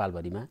छन्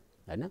नेपालभरिमा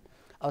हैन।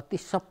 अब ती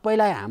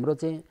सबैलाई हाम्रो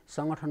चाहिँ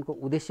सङ्गठनको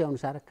उद्देश्य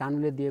अनुसार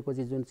कानुनले दिएको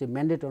चाहिँ जुन चाहिँ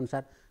म्यान्डेट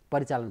अनुसार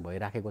परिचालन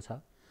भइराखेको छ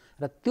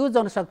र त्यो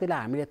जनशक्तिलाई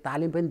हामीले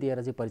तालिम पनि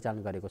दिएर चाहिँ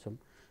परिचालन गरेको छौँ।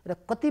 र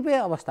कतिपय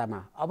अवस्थामा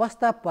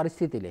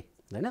परिस्थितिले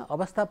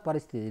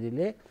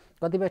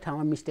कतिपय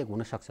ठाउँमा मिस्टेक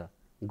हुनसक्छ,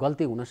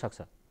 गल्ती हुनसक्छ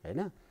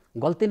हैन।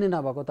 गल्ती नै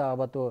नभएको त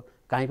अब त्यो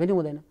काहीँ पनि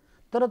हुँदैन।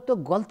 तर त्यो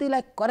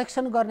गल्तीलाई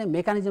करेक्सन गर्ने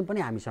मेकानिजम पनि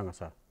हामीसँग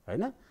छ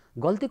हैन।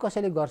 गल्ती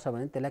कसैले गर्छ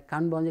भने त्यसलाई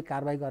कानुनबमोजिम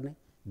कारबाही गर्ने,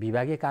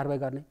 विभागीय कारबाही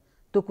गर्ने,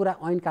 त्यो कुरा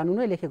ऐन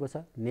कानुनमै लेखेको छ,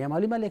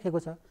 नियमावलीमा लेखेको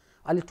छ।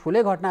 अलि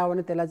ठुलै घटना हो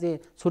भने त्यसलाई चाहिँ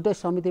छुट्टै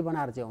समिति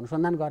बनाएर चाहिँ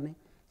अनुसन्धान गर्ने,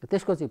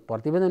 त्यसको चाहिँ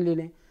प्रतिवेदन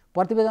लिने,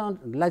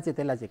 प्रतिवेदनलाई चाहिँ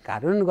त्यसलाई चाहिँ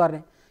कार्यान्वयन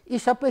गर्ने। यी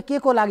सबै के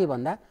को लागि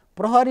भन्दा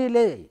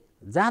प्रहरीले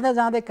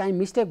जाँदै काहीँ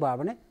मिस्टेक भयो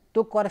भने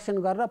त्यो करेक्सन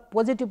गरेर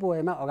पोजिटिभ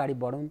वेमा अगाडि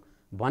बढौँ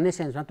भन्ने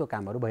सेन्समा त्यो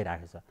कामहरू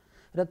भइरहेको छ।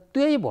 र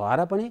त्यही भएर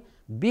पनि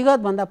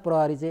विगतभन्दा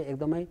प्रहरी चाहिँ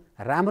एकदमै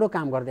राम्रो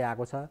काम गर्दै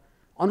आएको छ,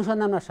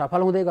 अनुसन्धानमा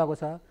सफल हुँदै गएको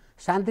छ।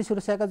 शान्ति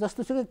सुरक्षाका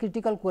जस्तोसुकै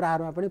क्रिटिकल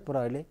कुराहरूमा पनि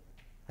प्रहरीले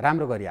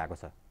राम्रो गरिआएको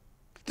छ।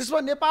 त्यसो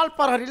भए नेपाल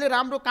प्रहरीले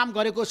राम्रो काम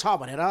गरेको छ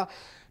भनेर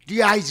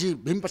डिआइजी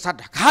भीमप्रसाद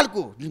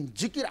ढकालको जुन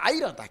जिकिर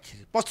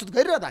आइरहँदाखेरि, प्रस्तुत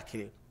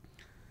गरिरहँदाखेरि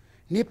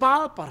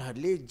नेपाल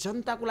प्रहरीले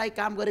जनताको लागि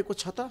काम गरेको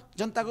छ त?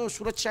 जनताको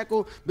सुरक्षाको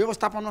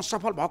व्यवस्थापनमा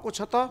सफल भएको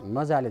छ त?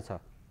 मजाले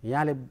छ।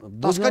 यहाँले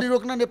तस्करी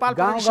रोक्न नेपाल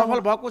प्रहरी सफल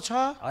भएको छ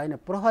हैन?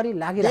 प्रहरी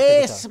लागिरहेको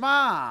छ। देशमा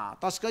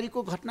तस्करीको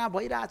घटना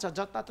भइरहेछ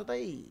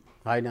जताततै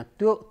हैन।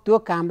 त्यो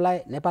कामलाई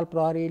नेपाल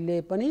प्रहरीले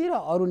पनि र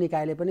अरू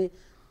निकायले पनि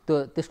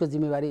त्यसको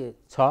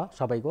जिम्मेवारी छ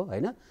सबैको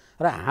हैन।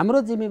 र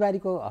हाम्रो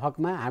जिम्मेवारीको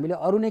हकमा हामीले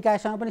अरू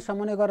निकायसँग पनि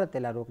समन्वय गरेर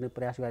त्यसलाई रोक्ने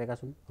प्रयास गरेका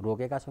छौँ,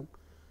 रोकेका छौँ।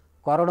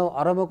 करोडौँ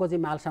अरबौँको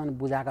चाहिँ मालसामान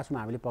बुझाएका छौँ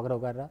हामीले पक्राउ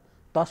गरेर,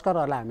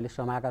 तस्करहरूलाई हामीले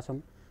समाएका छौँ।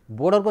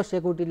 बोर्डरको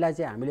सेक्युरिटीलाई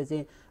चाहिँ हामीले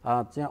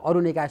चाहिँ अरू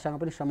निकायसँग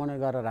पनि समन्वय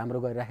गरेर राम्रो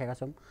गरिराखेका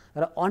छौँ।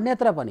 र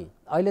अन्यत्र पनि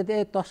अहिले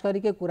चाहिँ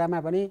तस्करीकै कुरामा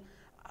पनि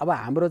अब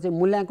हाम्रो चाहिँ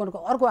मूल्याङ्कनको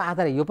अर्को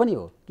आधार यो पनि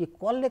हो कि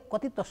कसले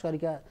कति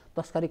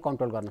तस्करी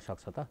कन्ट्रोल गर्न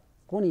सक्छ त,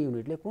 कुन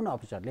युनिटले, कुन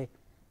अफिसरले,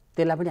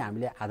 त्यसलाई पनि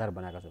हामीले आधार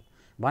बनाएका छौँ।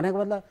 भनेको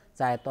मतलब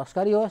चाहे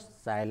तस्करी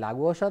होस्, चाहे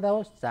लागु औषध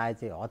होस्, चाहे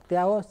चाहिँ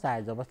हत्या होस्, चाहे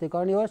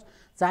जबरजस्ती होस्,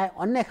 चाहे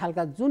अन्य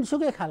खालका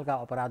जुनसुकै खालका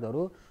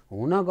अपराधहरू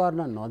हुन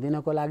गर्न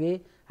नदिनको लागि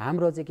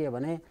हाम्रो चाहिँ के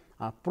भने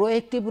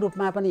प्रोएक्टिभ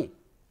रूपमा पनि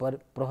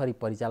प्रहरी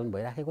परिचालन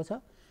भइराखेको छ।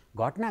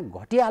 घटना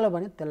घटिहाल्यो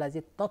भने त्यसलाई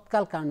चाहिँ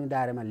तत्काल कानुनी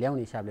दायरामा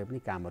ल्याउने हिसाबले पनि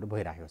कामहरू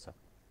भइराखेको छ।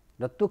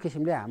 र त्यो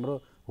किसिमले हाम्रो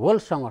होल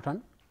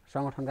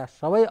सङ्गठनका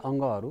सबै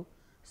अङ्गहरू,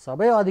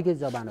 सबै अधिकृत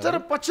जवानहरू। तर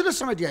पछिल्लो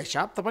समय डिआई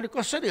साहब तपाईँले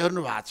कसरी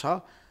हेर्नु भएको छ?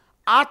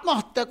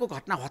 आत्महत्याको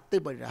घटना हत्तै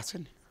बढिरहेछ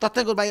नि,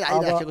 तथ्यको बाहिर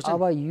आइरहेको छ।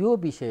 अब यो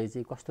विषय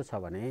चाहिँ कस्तो छ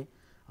भने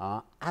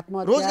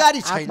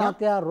रोजगारी छैन,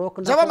 आत्महत्या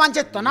रोक्न जब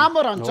मान्छे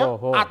तनावमा रहन्छ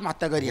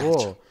आत्महत्या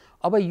गरिहाल्छ।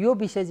 अब यो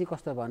विषय चाहिँ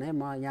कस्तो भने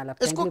म यहाँलाई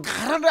यसको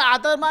कारण र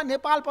आधारमा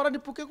नेपाल प्रहरी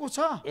पुगेको छ,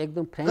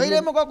 एकदम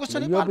गहिरोमा गएको छ।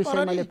 यो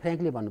विषय मैले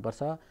फ्रेङ्कली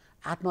भन्नुपर्छ,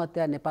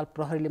 आत्महत्या नेपाल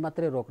प्रहरीले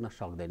मात्रै रोक्न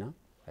सक्दैन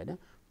हैन।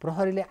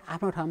 प्रहरीले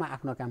आफ्नो ठाउँमा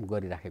आफ्नो काम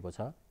गरिराखेको छ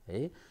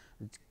है।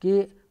 कि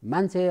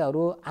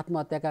मान्छेहरू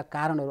आत्महत्याका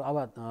कारणहरू अब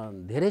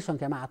धेरै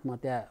सङ्ख्यामा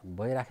आत्महत्या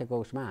भइराखेको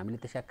उसमा हामीले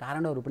त्यसका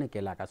कारणहरू पनि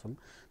केलाएका छौँ।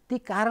 ती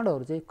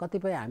कारणहरू चाहिँ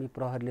कतिपय हामी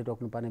प्रहरीले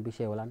रोक्नुपर्ने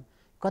विषय होलान्,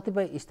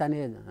 कतिपय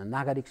स्थानीय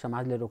नागरिक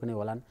समाजले रोक्ने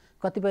होलान्,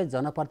 कतिपय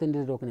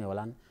जनप्रतिनिधिले रोक्ने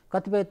होलान्,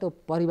 कतिपय त्यो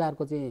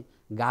परिवारको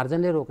चाहिँ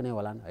गार्जनले रोक्ने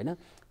होलान् हैन।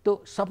 त्यो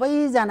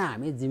सबैजना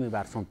हामी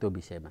जिम्मेवार छौँ त्यो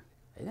विषयमा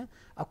हैन।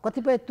 अब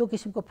कतिपय त्यो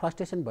किसिमको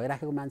फ्रस्ट्रेसन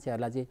भइराखेको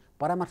मान्छेहरूलाई चाहिँ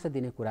परामर्श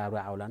दिने कुराहरू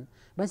आउलान्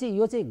भनेपछि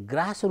यो चाहिँ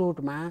ग्रास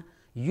रुटमा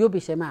यो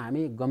विषयमा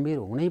हामी गम्भीर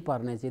हुनै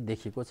पर्ने चाहिँ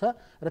देखिएको छ।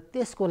 र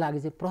त्यसको लागि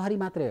चाहिँ प्रहरी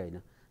मात्रै होइन,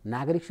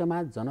 नागरिक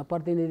समाज,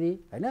 जनप्रतिनिधि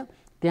हैन,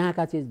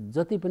 त्यहाँका चाहिँ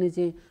जति पनि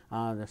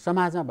चाहिँ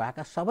समाजमा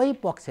भएका सबै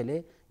पक्षले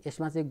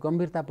यसमा चाहिँ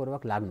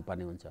गम्भीरतापूर्वक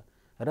लाग्नुपर्ने हुन्छ।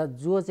 र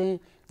जो चाहिँ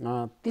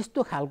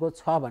त्यस्तो खालको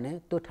छ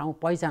भने त्यो ठाउँ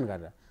पहिचान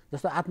गरेर,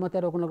 जस्तो आत्महत्या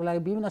रोक्नको लागि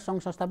विभिन्न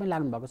सङ्घ संस्था पनि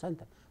लाग्नु भएको छ नि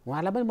त,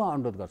 उहाँलाई पनि म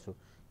अनुरोध गर्छु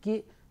कि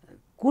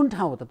कुन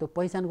ठाउँ हो त त्यो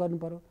पहिचान गर्नु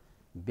पर्यो,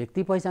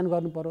 व्यक्ति पहिचान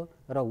गर्नु पर्यो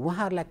र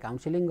उहाँहरूलाई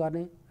काउन्सिलिङ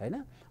गर्ने हैन।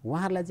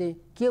 उहाँहरूलाई चाहिँ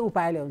के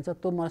उपायले हुन्छ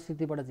त्यो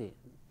मनस्थितिबाट चाहिँ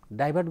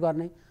डाइभर्ट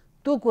गर्ने,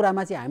 त्यो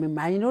कुरामा चाहिँ हामी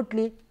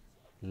माइन्युटली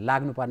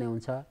लाग्नुपर्ने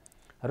हुन्छ।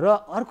 र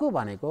अर्को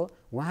भनेको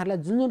उहाँहरूलाई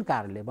जुन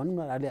कारणले भनौँ न,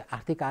 अहिले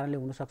आर्थिक कारणले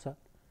हुनसक्छ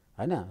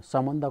हैन,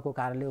 सम्बन्धको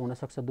कारणले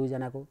हुनसक्छ,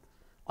 दुईजनाको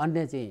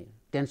अन्य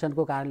चाहिँ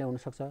टेन्सनको कारणले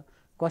हुनसक्छ,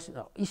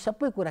 यी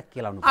सबै कुरा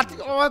केलाउनु। आर्थिक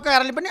अभावको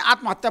कारणले पनि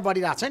आत्महत्या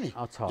बढिरहेछ नि।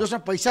 जसमा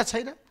पैसा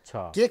छैन,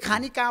 के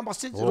खाने, कहाँ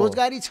बस्ने,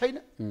 रोजगारी छैन,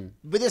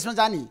 विदेशमा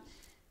जाने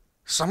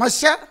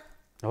समस्या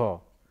हो।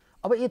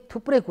 अब यी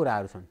थुप्रै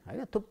कुराहरू छन्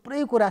हैन,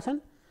 थुप्रै कुरा छन्,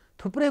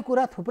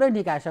 थुप्रै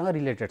निकायसँग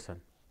रिलेटेड छन्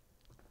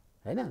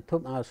हैन।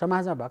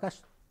 समाजमा भएका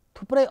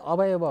थुप्रै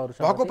अवयवहरू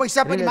छन्, भएको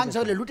पैसा पनि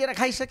मान्छेहरूले लुटेर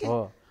खाइसके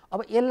हो। अब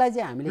यसलाई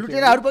चाहिँ हामीले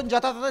लुटेराहरू पनि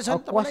जताततै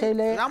छन्।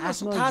 कसैले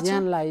आफ्नो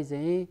ज्यानलाई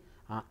चाहिँ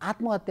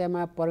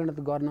आत्महत्यामा परिणत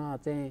गर्न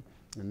चाहिँ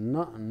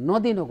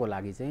नदिनको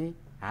लागि चाहिँ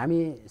हामी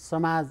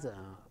समाज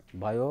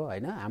भयो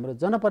हैन, हाम्रो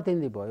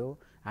जनप्रतिनिधि भयो,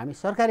 हामी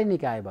सरकारी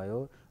निकाय भयो,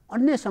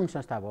 अन्य सङ्घ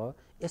संस्था भयो,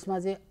 यसमा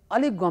चाहिँ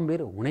अलिक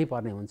गम्भीर हुनै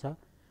पर्ने हुन्छ।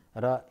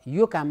 र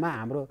यो काममा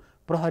हाम्रो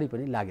प्रहरी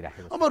पनि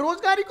लागिराखेको छ। अब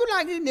रोजगारीको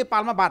लागि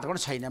नेपालमा वातावरण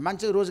छैन,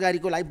 मान्छे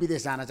रोजगारीको लागि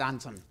विदेश जान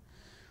चाहन्छन्,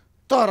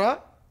 तर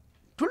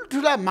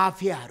ठुल्ठुला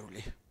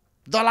माफियाहरूले,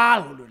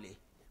 दलालहरूले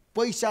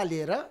पैसा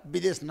लिएर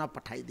विदेश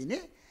नपठाइदिने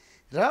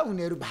र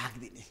उनीहरू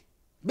भागिदिने,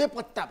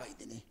 बेपत्ता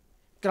भइदिने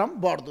क्रम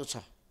बढ्दो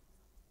छ।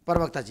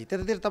 प्रवक्ताजी,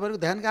 त्यतातिर तपाईँको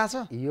ध्यान गएको छ?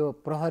 यो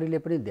प्रहरीले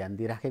पनि ध्यान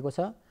दिइराखेको छ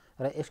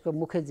र यसको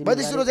मुख्य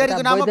वैदेशिक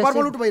रोजगारीको नाममा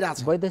बर्बलुट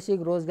भइरहेछ। वैदेशिक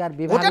रोजगार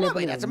विभागले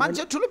पनि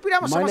मान्छे ठुलो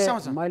पीडामा समस्यामा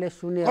छ। मैले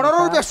सुने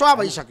करोडौं रुपैयाँ स्वा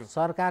भइसक्यो।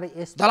 सरकार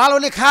यस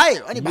दलालहरूले खाए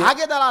अनि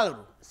भागे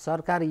दलालहरू।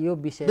 सरकार यो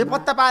विषयमा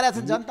बेपत्ता पारेछ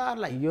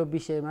जनताहरूलाई। यो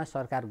विषयमा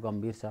सरकार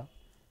गम्भीर छ,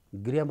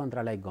 गृह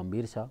मन्त्रालय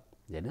गम्भीर छ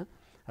हैन।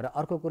 र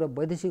अर्को कुरो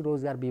वैदेशिक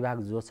रोजगार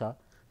विभाग जो छ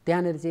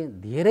त्यहाँनिर चाहिँ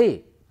धेरै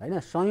हैन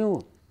सयौं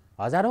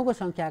हजारौंको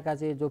संख्याका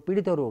चाहिँ जो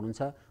पीडितहरू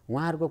हुनुहुन्छ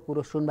उहाँहरूको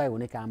कुरो सुनवाई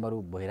हुने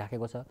कामहरू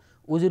भइराखेको छ।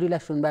 उजुरीलाई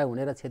सुनवाई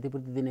हुने र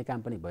क्षतिपूर्ति दिने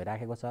काम पनि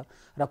भइराखेको छ।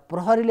 र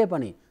प्रहरीले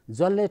पनि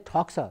जसले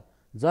ठग्छ,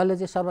 जसले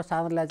चाहिँ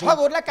सर्वसाधारणलाई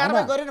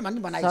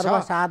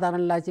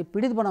सर्वसाधारणलाई चाहिँ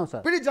पीडित बनाउँछ,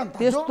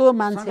 त्यस्तो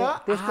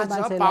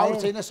मान्छेलाई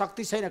छैन,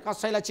 शक्ति छैन,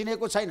 कसैलाई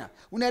चिनेको छैन,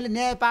 उनीहरूले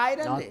न्याय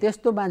पाएनन्।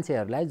 त्यस्तो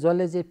मान्छेहरूलाई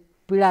जसले चाहिँ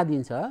पीडा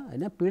दिन्छ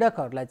हैन,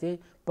 पीडकहरूलाई चाहिँ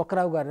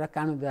पक्राउ गरेर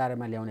कानुन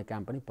दायरामा ल्याउने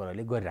काम पनि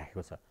प्रहरीले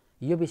गरिराखेको छ।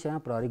 यो विषयमा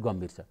प्रहरी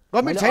गम्भीर छ।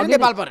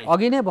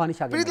 अघि नै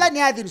भनिसके पीडितलाई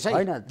न्याय दिनु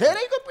छैन,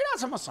 धेरैको पीडा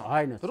समस्या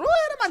हैन,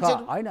 रोएर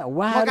मान्छेहरू हैन।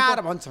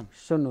 उहाँहरू भन्छन्,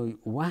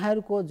 सुन्नु,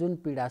 उहाँहरूको जुन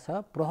पीडा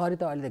छ प्रहरी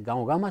त अहिले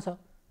गाउँ गाउँमा छ,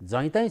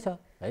 जहीँतै छ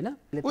हैन,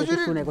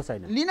 सुनेको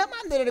छैन, लिन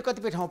मान्दैन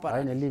कतिपय ठाउँ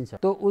पर हैन,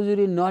 लिन्छ। त्यो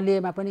उजुरी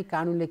नलिएमा पनि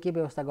कानुनले के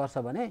व्यवस्था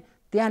गर्छ भने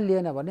त्यहाँ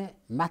लिएन भने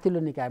माथिल्लो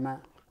निकायमा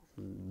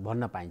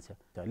भन्न पाइन्छ,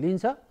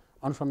 लिन्छ,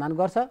 अनुसन्धान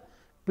गर्छ,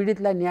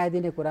 पीडितलाई न्याय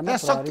दिने कुरामा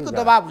शक्तिको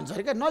दबाब हुन्छ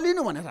के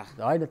नलिनु भनेर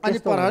हैन।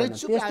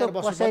 त्यस्तो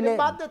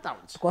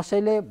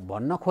कसैले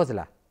भन्न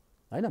खोज्ला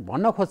हैन,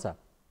 भन्न खोज्छ।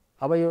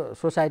 अब यो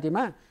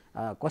सोसाइटीमा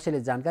कसैले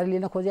जानकारी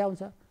लिन खोज्या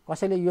हुन्छ,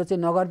 कसैले यो चाहिँ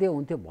नगर्दिए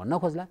हुन्थ्यो भन्न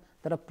खोज्ला,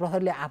 तर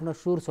प्रहरीले आफ्नो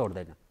सुर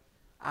छोड्दैन।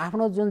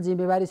 आफ्नो जुन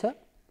जिम्मेवारी छ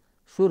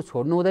सुर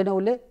छोड्नु हुँदैन,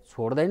 उसले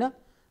छोड्दैन,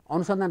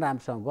 अनुसन्धान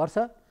राम्रोसँग गर्छ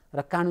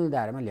र कानुनी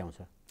दायरामा ल्याउँछ।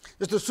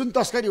 जस्तो सुन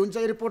तस्करी हुन्छ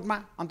एयरपोर्टमा,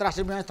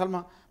 अन्तर्राष्ट्रिय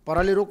विमानस्थलमा,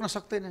 प्रहरीले रोक्न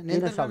सक्दैन,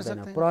 नियन्त्रण गर्न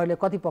सक्दैन। प्रहरीले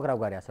कति पक्राउ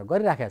गरेको छ,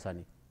 गरिराखेको छ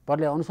नि,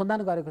 प्रहरीले अनुसन्धान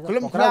गरेको छ,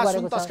 पक्राउ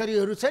गरेको छ,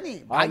 तस्करीहरू छ नि,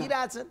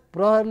 भागिरहेछन्,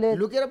 प्रहरीले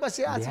लुकेर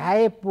बसिरहेछ,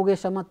 भ्याए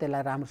पुगेसम्म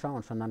त्यसलाई राम्रोसँग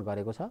अनुसन्धान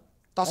गरेको छ।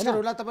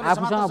 तस्करहरूलाई तपाईले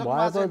आफूसँग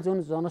भएको जुन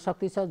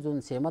जनशक्ति छ, जुन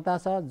क्षमता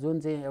छ, जुन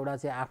चाहिँ एउटा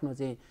चाहिँ आफ्नो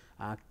चाहिँ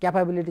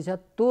क्यापेबिलिटी छ,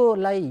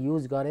 त्योलाई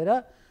युज गरेर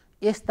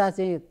यस्ता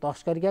चाहिँ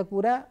तस्करीका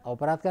कुरा,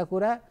 अपराधका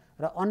कुरा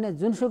र अन्य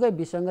जुनसुकै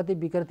विसङ्गति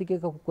विकृतिका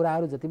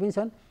कुराहरू जति पनि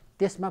छन्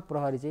त्यसमा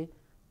प्रहरी चाहिँ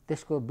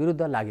त्यसको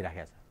विरुद्ध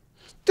लागिराखेको छ।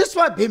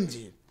 त्यसमा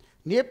भीमजी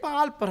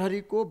नेपाल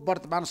प्रहरीको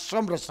वर्तमान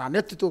संरचना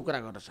नेतृत्वको कुरा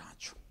गर्न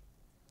चाहन्छु।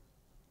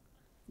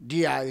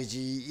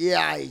 डिआइजी,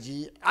 एआइजी,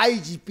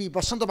 आइजिपी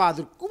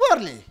वसन्तबहादुर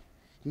कुँवरले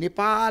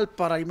नेपाल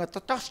प्रहरीमा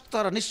तटस्थ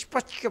र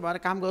निष्पक्ष भएर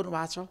काम गर्नु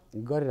भएको छ,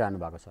 गरिरहनु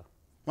भएको छ।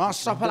 उहाँ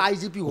सफल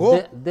आइजिपी हो,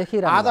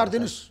 आदर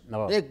दिनुस्।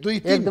 1 2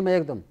 3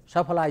 एकदम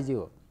सफल आइजी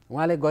हो,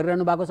 उहाँले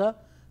गरिरहनु भएको छ,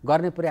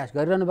 गर्ने प्रयास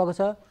गरिरहनु भएको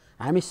छ।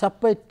 हामी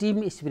सबै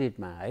टिम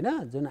स्पिरिटमा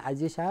हैन, जुन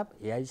आइजी साहब,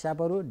 एआइजी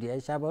साहबहरू,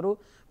 डिआइजी साहबहरू,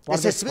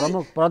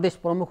 प्रदेश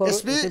प्रमुखहरू,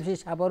 एसएसपी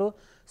साहबहरू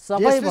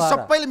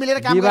सबैले मिलेर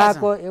काम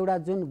विभागको एउटा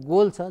जुन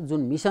गोल छ,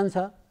 जुन मिसन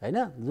छ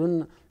हैन, जुन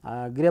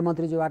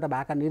गृहमन्त्रीज्यूबाट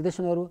भएका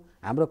निर्देशनहरू,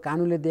 हाम्रो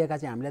कानुनले दिएका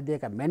चाहिँ हामीलाई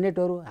दिएका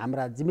म्यान्डेटहरू,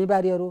 हाम्रा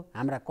जिम्मेवारीहरू,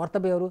 हाम्रा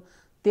कर्तव्यहरू,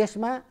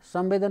 त्यसमा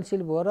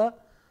संवेदनशील भएर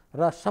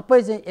र सबै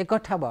चाहिँ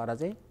एकट्ठा भएर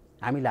चाहिँ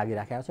हामी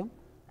लागिराखेका छौँ।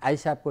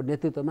 आइजी साहबको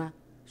नेतृत्वमा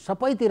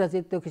सबैतिर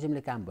चाहिँ त्यो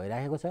किसिमले काम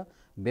भइराखेको छ,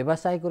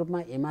 व्यावसायिक रूपमा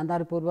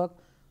इमान्दारीपूर्वक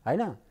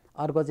हैन।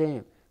 अर्को चाहिँ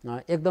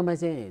एकदमै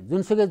चाहिँ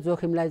जुनसुकै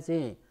जोखिमलाई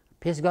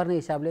चाहिँ फेस गर्ने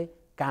हिसाबले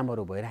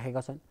कामहरू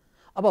भइराखेका छन्।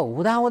 अब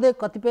हुँदाहुँदै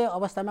कतिपय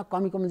अवस्थामा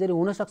कमी कमजोरी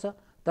हुनसक्छ,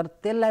 तर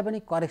त्यसलाई पनि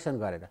करेक्सन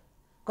गरेर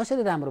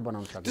कसरी राम्रो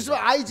बनाउन सक्छ। त्यसो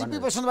आइजिपी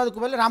वसन्तबहादुर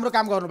कुँवरले राम्रो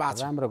काम गर्नुभएको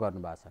छ, राम्रो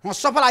गर्नुभएको छ।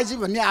 सफल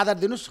आइजिपी भन्ने आधार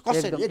दिनुस्,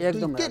 कसरी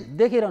एकदम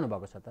देखिरहनु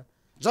भएको छ। त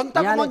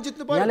जनताको मन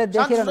जित्नु पर्यो,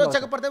 शान्ति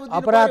सुरक्षाको प्राथमिकता दिनु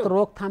पर्यो, अपराध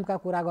रोकथामका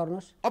कुरा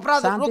गर्नुस्,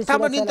 अपराध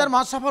रोकथाम र नियन्त्रणमा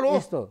सफल हो,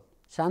 यस्तो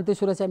शान्ति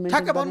सुरक्षा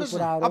मेन्टेन गर्ने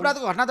कुराहरू।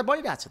 अपराधको घटना त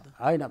बढिरहेछ त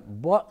हैन,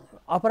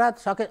 अपराध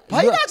सके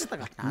भइरहेछ त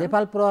घटना।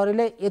 नेपाल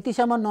प्रहरीले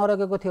यतिसम्म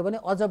नरोकेको थियो भने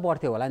अझ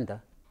बढ्थ्यो होला नि त,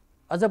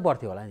 अझ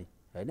बढ्थ्यो होला नि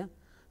हैन।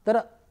 तर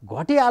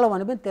घटिहाल्यो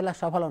भने पनि त्यसलाई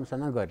सफल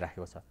अनुसन्धान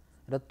गरिराखेको छ।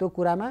 र त्यो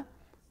कुरामा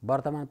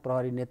वर्तमान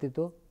प्रहरी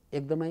नेतृत्व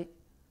एकदमै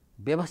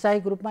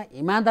व्यावसायिक रूपमा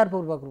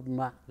इमान्दारपूर्वक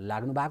रूपमा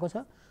लाग्नु भएको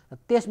छ।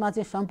 त्यसमा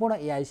चाहिँ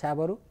सम्पूर्ण एआई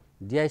साहबहरू,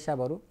 डिआई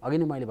साहबहरू, अघि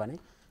नै मैले भने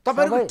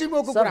तपाईहरुको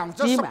टिमको कुरा हुन्छ,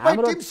 सबै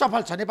टिम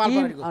सफल छ नेपाल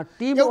प्रहरीको।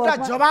 एउटा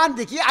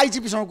जवानदेखि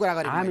आइजिपीसँग कुरा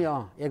गरे हामी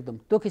एकदम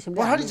त्यो किसिमले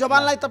प्रहरी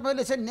जवानलाई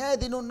तपाईले चाहिँ न्याय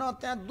दिनुहुन्न,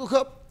 त्यहाँ दुःख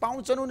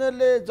पाउँछन्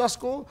उनीहरूले,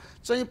 जसको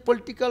चाहिँ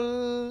पोलिटिकल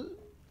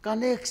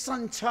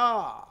कनेक्सन छ,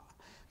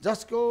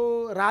 जसको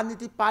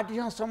राजनीतिक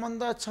पार्टीसँग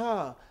सम्बन्ध छ,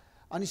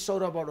 अनि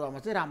सौरभ बडुवामा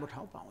चाहिँ राम्रो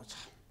ठाउँ पाउँछ।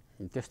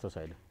 त्यस्तो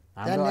छैन,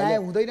 न्याय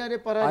हुँदैन रे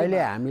प्रहरी। अहिले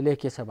हामीले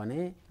के छ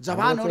भने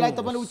जवानहरूलाई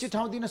तपाईँले उचित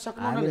ठाउँ दिन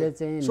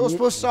सक्नुहुन्न।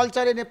 सोचपोस चल्छ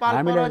रे नेपाल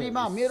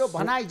प्रहरीमा, मेरो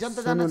भनाइ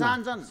जनता जान्न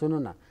चाहन्छन्। सुन्नु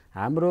न,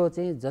 हाम्रो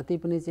चाहिँ जति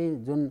पनि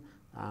चाहिँ जुन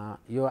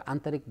यो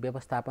आन्तरिक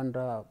व्यवस्थापन र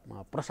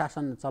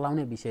प्रशासन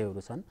चलाउने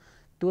विषयहरू छन्,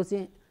 त्यो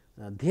चाहिँ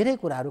धेरै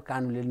कुराहरू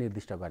कानुनले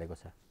निर्दिष्ट गरेको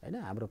छ हैन।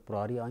 हाम्रो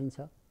प्रहरी ऐन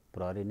छ,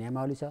 प्रहरी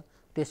नियमावली छ,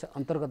 त्यस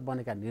अन्तर्गत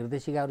बनेका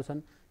निर्देशिकाहरू छन्,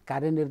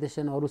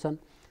 कार्यनिर्देशनहरू छन्।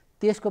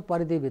 त्यसको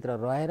परिधिभित्र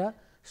रहेर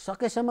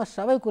सकेसम्म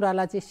सबै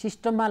कुरालाई चाहिँ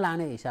सिस्टममा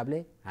लाने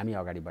हिसाबले हामी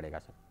अगाडि बढेका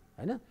छौँ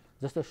हैन।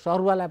 जस्तो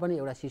सरुवालाई पनि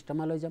एउटा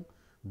सिस्टममा लैजाउँ,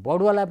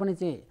 बडुवालाई पनि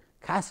चाहिँ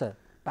खास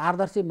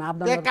पारदर्शी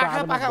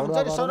मापदण्डको पाखा हुन्छ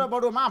नि सौर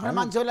बडुवामा आफ्नो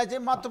मान्छेहरूलाई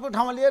चाहिँ महत्त्वपूर्ण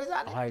ठाउँमा लिएर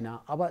जाने होइन।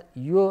 अब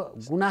यो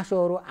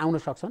गुनासोहरू आउन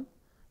सक्छन्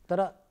तर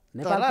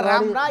नेपाल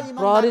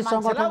प्रहरी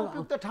सङ्गठन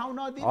उपयुक्त ठाउँ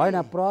नदिने होइन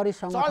प्रहरी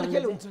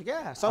चलखेल हुन्छ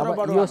क्या सौर अब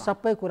बडुवा यो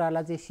सबै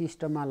कुरालाई चाहिँ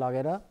सिस्टममा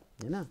लगेर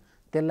होइन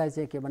त्यसलाई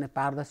चाहिँ के भने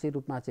पारदर्शी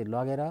रूपमा चाहिँ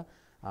लगेर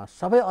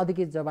सबै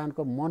अधिकृत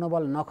जवानको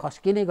मनोबल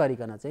नखस्किने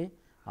गरिकन चाहिँ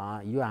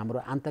यो हाम्रो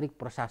आन्तरिक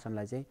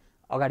प्रशासनलाई चाहिँ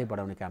अगाडि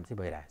बढाउने काम चाहिँ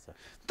भइरहेछ।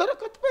 तर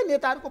कतिपय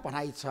नेताहरूको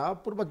भनाइ छ,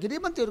 पूर्व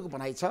गृहमन्त्रीहरूको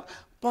भनाइ छ,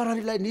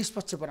 प्रहरीलाई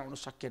निष्पक्ष बनाउन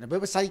सकिएन,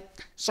 व्यावसायिक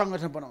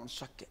सङ्गठन बनाउन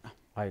सकिएन।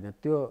 होइन,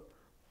 त्यो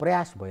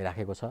प्रयास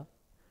भइराखेको छ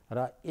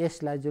र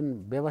यसलाई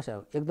जुन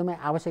व्यवसाय एकदमै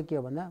आवश्यक के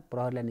हो भन्दा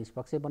प्रहरीलाई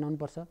निष्पक्ष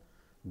बनाउनुपर्छ,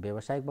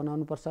 व्यावसायिक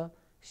बनाउनुपर्छ,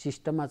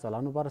 सिस्टममा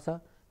चलाउनुपर्छ,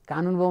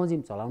 कानुन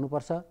बमोजिम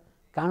चलाउनुपर्छ,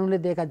 कानुनले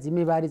दिएका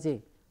जिम्मेवारी चाहिँ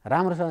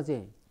राम्रोसँग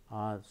चाहिँ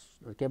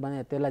के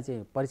भने त्यसलाई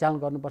चाहिँ परिचालन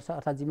गर्नुपर्छ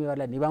अर्थात्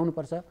जिम्मेवारीलाई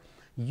निभाउनुपर्छ।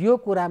 यो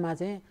कुरामा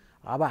चाहिँ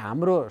अब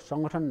हाम्रो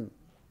सङ्गठन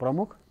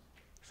प्रमुख,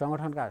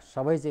 सङ्गठनका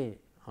सबै चाहिँ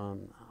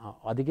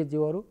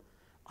अधिकृतज्यूहरू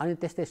अनि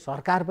त्यस्तै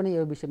सरकार पनि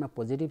यो विषयमा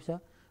पोजिटिभ छ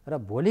र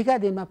भोलिका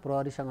दिनमा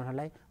प्रहरी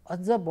सङ्गठनलाई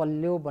अझ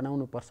बलियो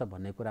बनाउनुपर्छ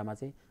भन्ने कुरामा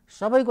चाहिँ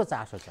सबैको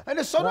चासो छ। होइन,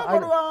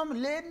 सरोबरमा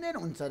लेनदेन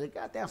हुन्छ अरे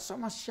क्या, त्यहाँ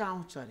समस्या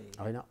आउँछ अरे।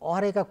 होइन,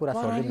 अरेका कुरा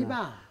सकिँदैन,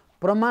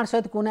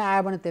 प्रमाणसहित कुनै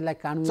आयो भने त्यसलाई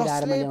कानुनी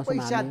दायरामा ल्याउँछौँ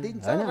पैसा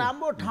दिन्छ,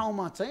 राम्रो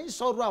ठाउँमा चाहिँ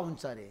सरुवा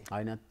हुन्छ अरे।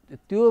 होइन,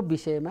 त्यो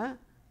विषयमा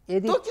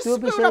यदि त्यो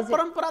विषय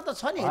परम्परा त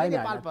छ नि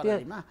नेपाल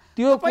प्रहरीमा,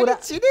 त्यो कुरा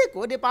चिनेको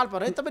नेपाल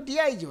प्रहरी तपाईँ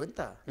डिआइजी हो नि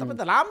त, तपाईँ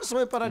त लामो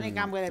समय प्रहरी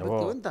काम गरेको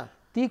हो नि त।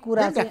 ती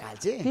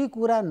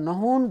कुरा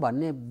नहुन्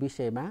भन्ने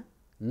विषयमा,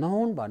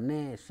 नहुन् भन्ने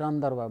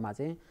सन्दर्भमा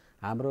चाहिँ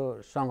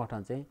हाम्रो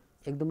सङ्गठन चाहिँ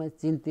एकदमै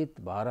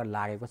चिन्तित भएर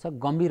लागेको छ,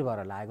 गम्भीर भएर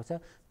लागेको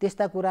छ।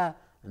 त्यस्ता कुरा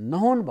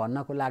नहुन्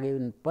भन्नको लागि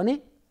पनि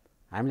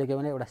हामीले के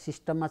भने एउटा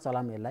सिस्टममा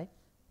चलाम, यसलाई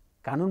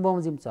कानुन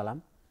बमोजिम चलाम,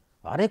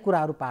 हरेक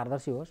कुराहरू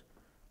पारदर्शी होस्,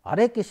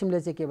 हरेक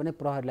किसिमले चाहिँ के भने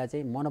प्रहरीलाई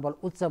चाहिँ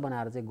मनोबल उच्च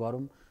बनाएर चाहिँ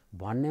गरौँ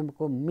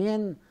भन्नेको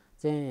मेन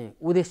चाहिँ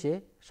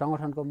उद्देश्य,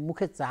 सङ्गठनको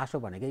मुख्य चासो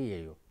भनेकै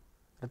यही हो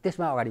र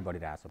त्यसमा अगाडि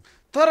बढिरहेछौँ।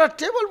 तर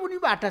टेबल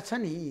मुनिबाट छ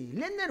नि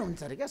लेनदेन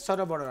हुन्छ अरे क्या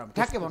सरबडरमा,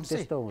 ठ्याक्कै भन्नुहोस्।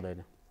 त्यस्तो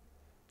हुँदैन,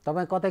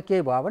 तपाईँ कतै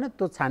केही भयो भने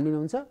त्यो छानबिन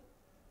हुन्छ,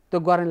 त्यो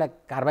गर्नेलाई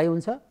कारबाही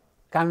हुन्छ,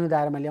 कानुनी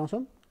दायरामा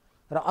ल्याउँछौँ।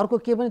 र अर्को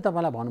के पनि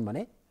तपाईँलाई भनौँ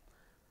भने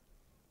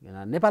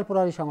नेपाल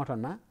प्रहरी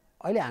सङ्गठनमा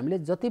अहिले हामीले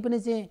जति पनि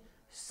चाहिँ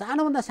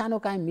सानोभन्दा सानो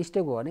काहीँ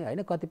मिस्टेक हो भने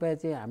होइन,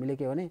 कतिपय चाहिँ हामीले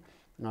के भने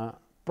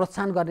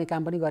प्रोत्साहन गर्ने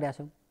काम पनि गरेका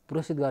छौँ,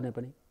 प्रोत्साहित गर्ने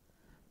पनि।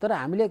 तर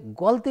हामीले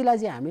गल्तीलाई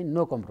चाहिँ हामी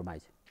नो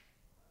कम्प्रोमाइज,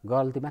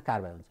 गल्तीमा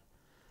कारबाही हुन्छ।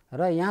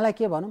 र यहाँलाई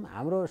के भनौँ,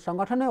 हाम्रो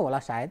सङ्गठनै होला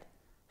सायद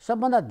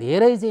सबभन्दा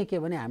धेरै चाहिँ के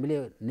भने हामीले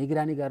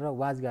निगरानी गरेर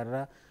वाच गरेर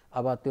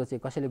अब त्यो चाहिँ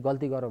कसैले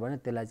गल्ती गर्यो भने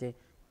त्यसलाई चाहिँ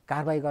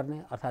कारबाही गर्ने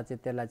अर्थात् चाहिँ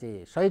त्यसलाई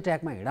चाहिँ सही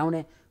ट्र्याकमा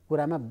हिँडाउने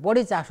कुरामा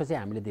बढी चासो चाहिँ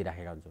हामीले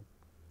दिइराखेका हुन्छौँ।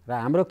 र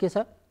हाम्रो के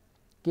छ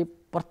कि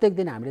प्रत्येक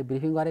दिन हामीले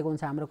ब्रिफिङ गरेको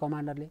हुन्छ, हाम्रो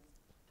कमान्डरले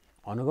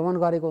अनुगमन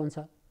गरेको हुन्छ,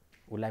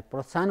 उसलाई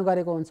प्रोत्साहन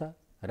गरेको हुन्छ,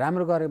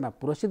 राम्रो गरेमा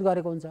प्रोत्साहित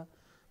गरेको हुन्छ,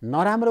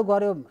 नराम्रो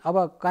गर्यो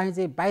अब कहीँ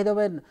चाहिँ बाइ द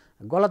वे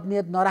गलत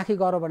नियत नराखी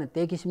गऱ्यो भने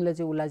त्यही किसिमले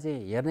चाहिँ उसलाई चाहिँ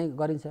हेर्ने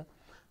गरिन्छ,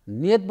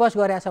 नियत बस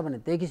गरेछ भने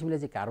त्यही किसिमले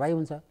चाहिँ कारबाही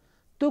हुन्छ।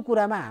 त्यो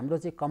कुरामा हाम्रो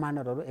चाहिँ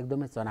कमान्डरहरू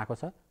एकदमै चनाको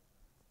छ,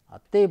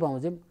 त्यही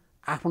बमोजिम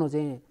आफ्नो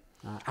चाहिँ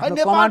आफ्नो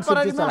कमान्ड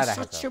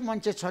चलाइरहेको छ।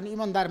 मान्छे छन्,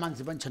 इमानदार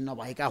मान्छे पनि छन्,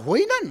 नभएका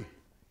होइनन्,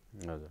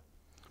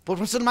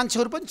 प्रोफेसनल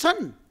मान्छेहरू पनि छन्।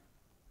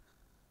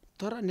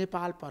 तर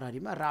नेपाल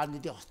प्रहरीमा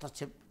राजनीति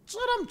हस्तक्षेप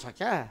चरम छ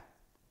क्या,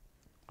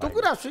 त्यो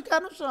कुरा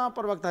स्वीकार्नुहोस्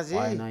प्रवक्ताजी।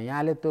 होइन,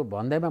 यहाँले त्यो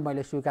भन्दैमा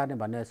मैले स्वीकार्ने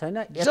भन्ने छैन,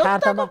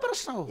 यथार्थमा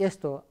प्रश्न हो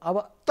यस्तो। अब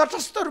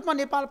तटस्थ रूपमा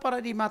नेपाल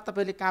प्रहरीमा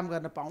तपाईँले काम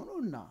गर्न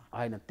पाउनुहुन्न।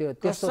 होइन, त्यो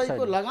त्यस्तो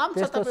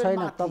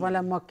छैन।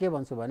 तपाईँलाई म के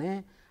भन्छु भने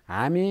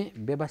हामी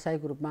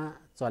व्यावसायिक रूपमा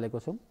चलेको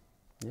छौँ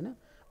होइन।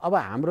 अब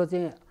हाम्रो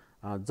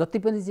चाहिँ जति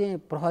पनि चाहिँ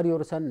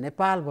प्रहरीहरू छन्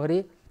नेपालभरि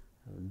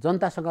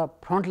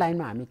जनतासँग फ्रन्ट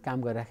लाइनमा हामी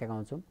काम गरिराखेका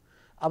हुन्छौँ।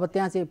 अब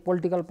त्यहाँ चाहिँ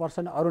पोलिटिकल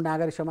पर्सन, अरू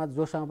नागरिक समाज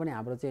जोसँग पनि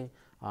हाम्रो चाहिँ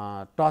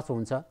टच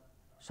हुन्छ,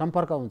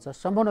 सम्पर्क हुन्छ,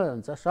 समन्वय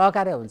हुन्छ,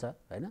 सहकार्य हुन्छ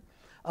होइन।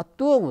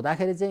 त्यो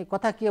हुँदाखेरि चाहिँ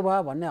कता के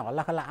भयो भन्ने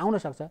हल्लाखल्ला आउन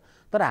सक्छ,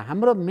 तर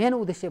हाम्रो मेन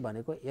उद्देश्य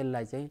भनेको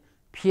यसलाई चाहिँ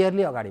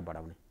फेयरली अगाडि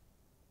बढाउने,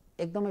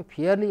 एकदमै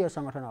फेयरली यो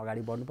सङ्गठन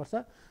अगाडि बढ्नुपर्छ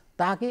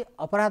ताकि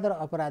अपराध र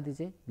अपराधी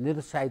चाहिँ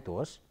निरुत्साहित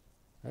होस्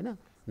होइन,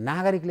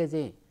 नागरिकले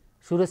चाहिँ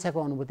सुरक्षाको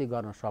अनुभूति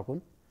गर्न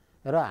सकुन्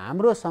र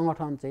हाम्रो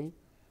सङ्गठन चाहिँ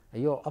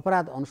यो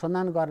अपराध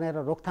अनुसन्धान गर्ने र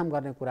रोकथाम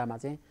गर्ने कुरामा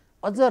चाहिँ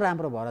अझ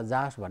राम्रो भएर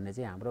जाओस् भन्ने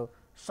चाहिँ हाम्रो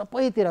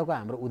सबैतिरको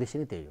हाम्रो उद्देश्य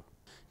नै त्यही हो।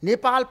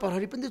 नेपाल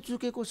प्रहरी पनि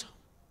चुकेको छ,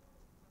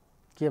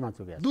 केमा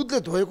चुक्यो? दुधले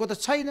धोएको त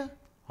छैन।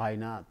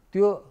 होइन,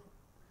 त्यो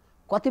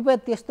कतिपय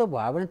त्यस्तो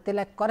भयो भने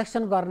त्यसलाई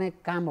करेक्सन गर्ने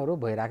कामहरू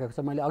भइराखेको छ।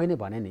 मैले अघि नै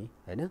भने नि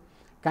होइन,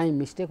 काहीँ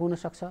मिस्टेक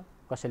हुनसक्छ,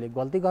 कसैले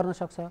गल्ती गर्न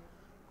सक्छ,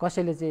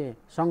 कसैले चाहिँ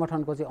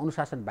सङ्गठनको चाहिँ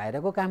अनुशासन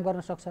बाहिरको काम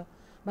गर्न सक्छ।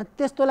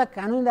 त्यस्तोलाई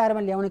कानुनी दायरामा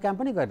ल्याउने काम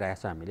पनि गरिरहेको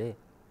छ हामीले,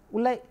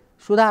 उसलाई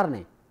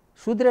सुधार्ने,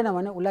 सुध्रेन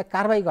भने उसलाई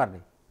कारबाही गर्ने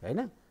होइन।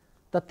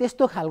 त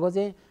त्यस्तो खालको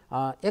चाहिँ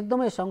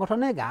एकदमै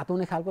सङ्गठनै घात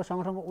हुने खालको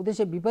सङ्गठनको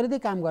उद्देश्य विपरीतै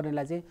काम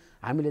गर्नेलाई चाहिँ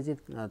हामीले चाहिँ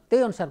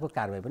त्यही अनुसारको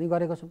कारबाही पनि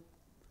गरेको छौँ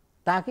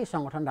ताकि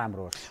सङ्गठन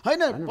राम्रो होस्।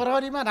 होइन,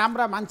 प्रहरीमा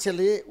राम्रा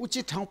मान्छेले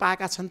उचित ठाउँ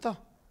पाएका छन् त,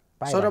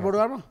 सौरभ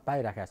बडुवालमा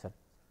पाइराखेका छन्।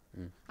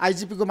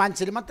 आइजिपीको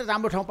मान्छेले मात्रै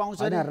राम्रो ठाउँ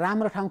पाउँछ होइन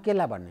राम्रो ठाउँ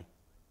केलाई भन्ने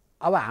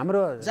अब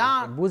हाम्रो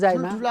जहाँ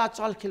बुझाइमा ठुला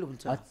चलखेल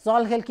हुन्छ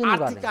चलखेल किन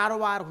गर्ने आर्थिक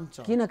कारोबार हुन्छ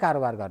किन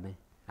कारोबार गर्ने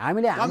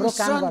हामीले हाम्रो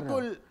काम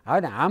गर्ने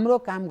होइन हाम्रो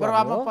काम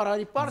प्रभावमा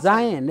प्रहरी पर्छ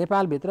जहीँ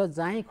नेपालभित्र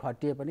जहीँ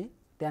खटिए पनि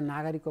त्यहाँ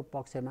नागरिकको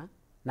पक्षमा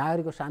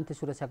नागरिकको शान्ति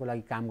सुरक्षाको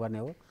लागि काम गर्ने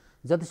हो।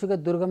 जतिसुकै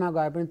दुर्गमा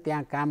गए पनि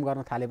त्यहाँ काम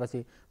गर्न थालेपछि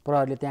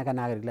प्रहरीले त्यहाँका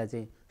नागरिकलाई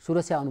चाहिँ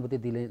सुरक्षा अनुभूति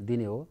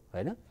दिने हो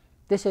होइन।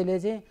 त्यसैले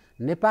चाहिँ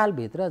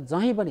नेपालभित्र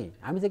जहीँ पनि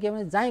हामी चाहिँ के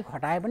भने जहीँ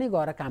खटाए पनि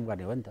गएर काम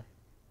गर्ने हो नि त।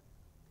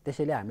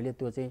 त्यसैले हामीले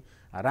त्यो चाहिँ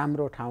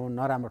राम्रो ठाउँ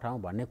नराम्रो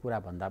ठाउँ भन्ने कुरा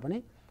भन्दा पनि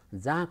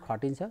जहाँ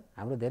खटिन्छ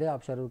हाम्रो धेरै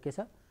अफसरहरू के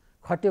छ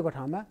खटिएको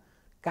ठाउँमा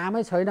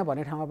कामै छैन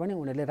भन्ने ठाउँमा पनि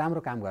उनीहरूले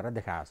राम्रो काम गरेर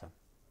देखाएको छ।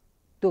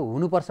 त्यो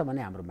हुनुपर्छ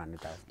भन्ने हाम्रो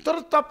मान्यता हो। तर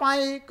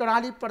तपाईँ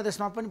कर्णाली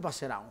प्रदेशमा पनि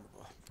बसेर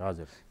आउनुभयो।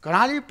 हजुर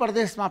कर्णाली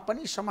प्रदेशमा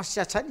पनि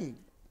समस्या छ नि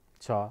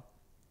छ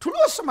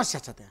ठुलो समस्या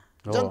छ त्यहाँ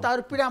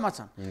जनताहरू पीडामा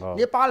छन्।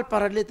 नेपाल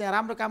प्रहरीले त्यहाँ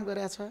राम्रो काम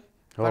गरेको छ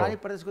कर्णाली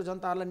प्रदेशको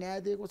जनताहरूलाई न्याय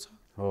दिएको छ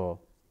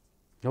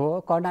हो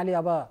कर्णाली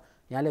अब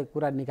यहाँले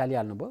कुरा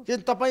निकालिहाल्नुभयो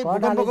किन तपाईँ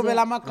भूकम्पको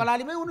बेलामा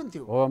कर्णालीमै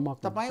हुनुहुन्थ्यो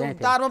तपाईँ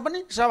उद्धारमा पनि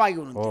सहभागी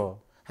हुनुहुन्थ्यो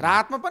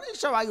राहतमा पनि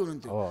सहभागी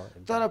हुनुहुन्थ्यो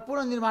तर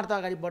पुनर्निर्माण त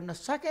अगाडि बढ्न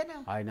सकेन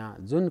होइन।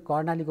 जुन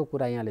कर्णालीको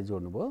कुरा यहाँले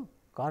जोड्नुभयो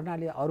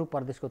कर्णाली अरू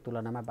प्रदेशको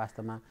तुलनामा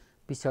वास्तवमा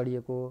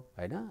पिछडिएको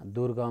होइन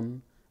दुर्गम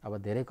अब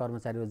धेरै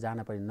कर्मचारीहरू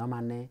जान पनि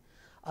नमान्ने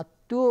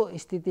त्यो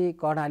स्थिति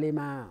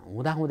कर्णालीमा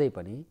हुँदाहुँदै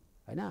पनि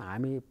होइन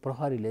हामी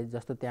प्रहरीले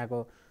जस्तो त्यहाँको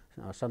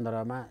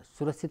सन्दर्भमा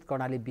सुरक्षित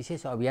कर्णाली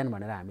विशेष अभियान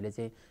भनेर हामीले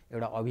चाहिँ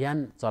एउटा अभियान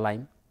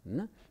चलायौँ होइन।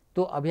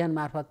 त्यो अभियान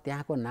मार्फत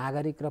त्यहाँको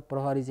नागरिक र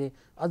प्रहरी चाहिँ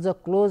अझ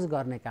क्लोज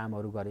गर्ने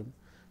कामहरू गऱ्यौँ।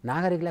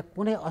 नागरिकलाई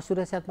कुनै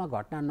असुरक्षात्मक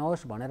घटना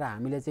नहोस् भनेर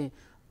हामीले चाहिँ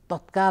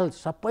तत्काल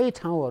सबै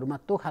ठाउँहरूमा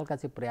त्यो खालका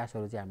चाहिँ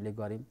प्रयासहरू चाहिँ हामीले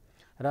गऱ्यौँ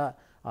र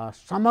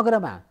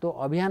समग्रमा त्यो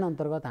अभियान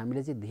अन्तर्गत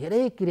हामीले चाहिँ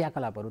धेरै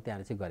क्रियाकलापहरू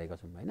त्यहाँ चाहिँ गरेका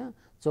छौँ होइन।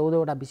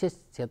 14वटा विशेष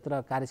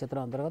कार्यक्षेत्र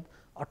अन्तर्गत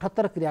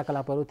 78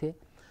 क्रियाकलापहरू थिए।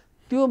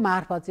 त्यो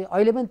मार्फत चाहिँ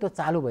अहिले पनि त्यो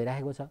चालु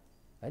भइरहेको छ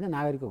होइन।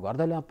 नागरिकको घर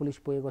दैलोमा पुलिस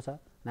पुगेको छ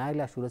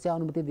नागरिकलाई सुरक्षा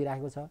अनुभूति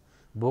दिइरहेको छ।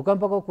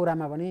 भूकम्पको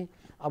कुरामा पनि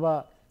अब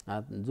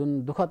जुन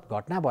दुःखद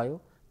घटना भयो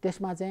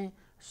त्यसमा चाहिँ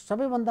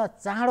सबैभन्दा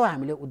चाँडो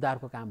हामीले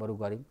उद्धारको कामहरू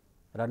गऱ्यौँ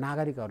र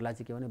नागरिकहरूलाई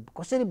चाहिँ के भने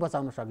कसरी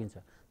बचाउन सकिन्छ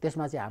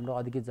त्यसमा चाहिँ हाम्रो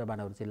अधिकृत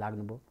जवानहरू चाहिँ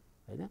लाग्नुभयो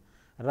होइन।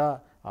 र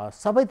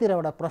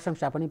सबैतिरबाट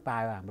प्रशंसा पनि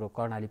पायो हाम्रो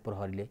कर्णाली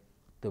प्रहरीले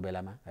त्यो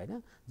बेलामा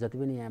होइन। जति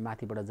पनि यहाँ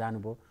माथिबाट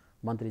जानुभयो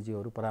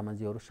मन्त्रीज्यूहरू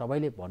प्रधानमन्त्रीज्यूहरू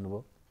सबैले भन्नुभयो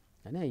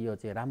होइन यो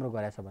चाहिँ राम्रो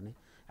गरेछ भने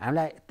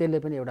हामीलाई त्यसले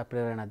पनि एउटा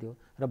प्रेरणा दियो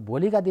र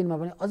भोलिका दिनमा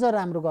पनि अझ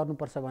राम्रो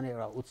गर्नुपर्छ भने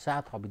एउटा उत्साह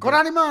थपिदियो।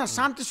 कर्णालीमा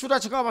शान्ति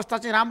सुरक्षाको अवस्था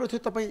चाहिँ राम्रो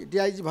थियो तपाईँ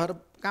डिआइजी भएर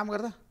काम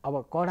गर्दा? अब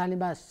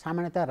कर्णालीमा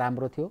सामान्यतया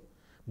राम्रो थियो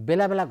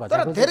बेला बेला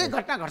धेरै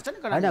घटना घट्छन्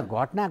होइन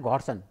घटना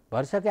घट्छन्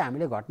भइसक्यो।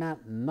 हामीले घटना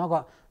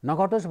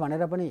नघटोस्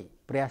भनेर पनि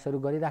प्रयासहरू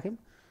गरिराख्यौँ।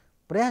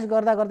 प्रयास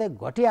गर्दा गर्दै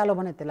घटिहाल्यो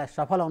भने त्यसलाई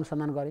सफल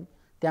अनुसन्धान गऱ्यौँ।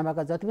 त्यहाँबाट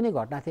जति पनि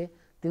घटना थिए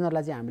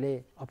तिनीहरूलाई चाहिँ हामीले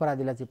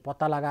अपराधीलाई चाहिँ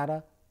पत्ता लगाएर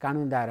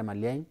कानुन दायरामा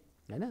ल्यायौँ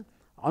होइन।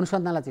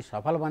 अनुसन्धानलाई चाहिँ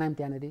सफल बनायौँ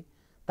त्यहाँनिर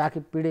ताकि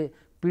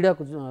पीडक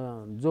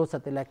जो छ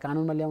त्यसलाई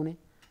कानुनमा ल्याउने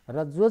र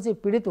जो चाहिँ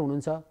पीडित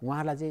हुनुहुन्छ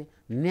उहाँहरूलाई चाहिँ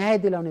न्याय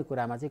दिलाउने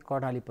कुरामा चाहिँ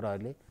कर्णाली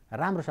प्रहरीले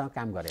राम्रोसँग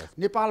काम गरेको छ।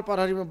 नेपाल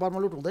प्रहरीमा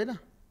बर्मलुट हुँदैन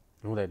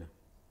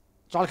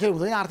चलखेल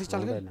हुँदैन आर्थिक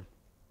चलखेल हुँदैन।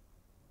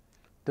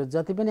 त्यो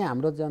जति पनि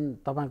हाम्रो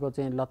तपाईँको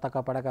चाहिँ लत्ता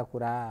कपडाका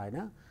कुरा होइन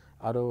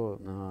अरू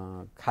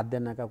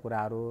खाद्यान्नका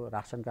कुराहरू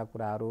रासनका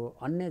कुराहरू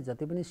अन्य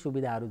जति पनि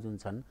सुविधाहरू जुन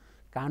छन्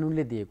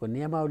कानुनले दिएको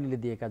नियमावलीले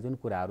दिएका जुन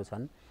कुराहरू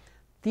छन्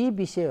ती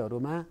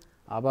विषयहरूमा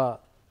अब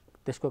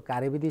त्यसको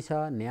कार्यविधि छ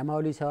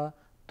नियमावली छ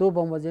त्यो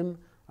बमोजिम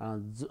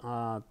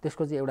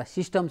त्यसको चाहिँ एउटा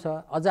सिस्टम छ।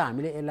 अझ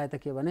हामीले यसलाई त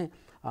के भने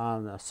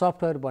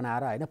सफ्टवेयर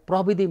बनाएर होइन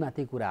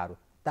प्रविधिमाथि कुराहरू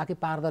ताकि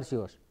पारदर्शी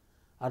होस्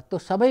र त्यो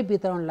सबै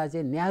वितरणलाई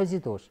चाहिँ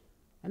न्यायोचित होस्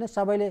होइन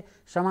सबैले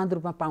समान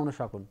रूपमा पाउन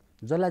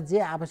सकुन्। जसलाई जे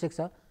आवश्यक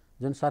छ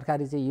जुन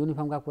सरकारी चाहिँ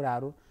युनिफर्मका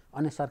कुराहरू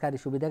अन्य सरकारी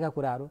सुविधाका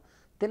कुराहरू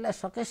त्यसलाई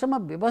सकेसम्म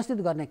व्यवस्थित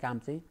गर्ने काम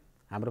चाहिँ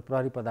हाम्रो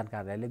प्रहरी प्रधान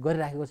कार्यालयले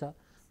गरिराखेको छ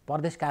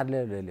प्रदेश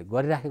कार्यालयले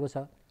गरिराखेको छ।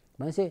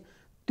 भनेपछि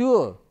त्यो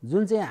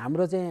जुन चाहिँ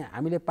हाम्रो चाहिँ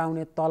हामीले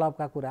पाउने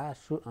तलबका कुरा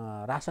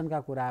रासनका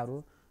कुराहरू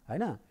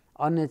होइन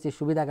अन्य चाहिँ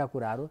सुविधाका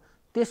कुराहरू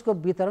त्यसको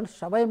वितरण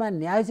सबैमा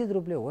न्यायोचित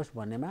रूपले होस्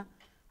भन्नेमा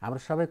हाम्रो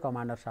सबै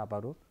कमान्डर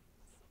साहबहरू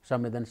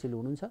संवेदनशील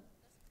हुनुहुन्छ।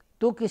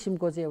 त्यो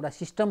किसिमको चाहिँ एउटा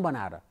सिस्टम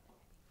बनाएर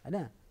होइन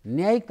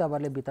न्यायिक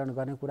तवरले वितरण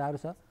गर्ने कुराहरू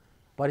छ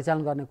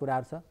परिचालन गर्ने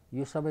कुराहरू छ।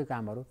 यो सबै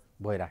कामहरू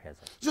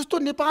भइराखेको छ। जस्तो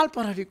नेपाल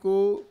प्रहरीको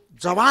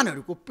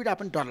जवानहरूको पीडा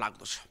पनि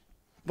डरलाग्दो छ।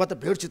 म त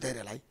भेट्छु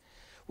धेरैलाई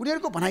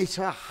उनीहरूको भनाइ छ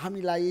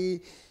हामीलाई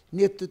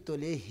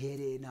नेतृत्वले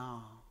हेरेन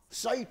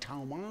सही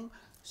ठाउँमा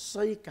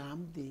सही काम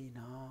दिएन।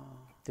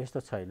 त्यस्तो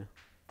छैन।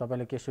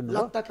 तपाईँले के सुन्नु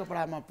लत्ता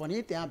कपडामा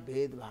पनि त्यहाँ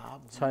भेदभाव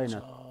छैन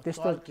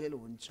चलखेल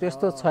हुन्छ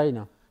त्यस्तो छैन।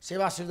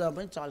 सेवा सुविधामा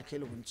पनि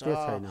चलखेल हुन्छ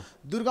छैन।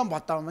 दुर्गम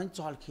भत्तामा पनि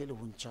चलखेल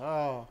हुन्छ।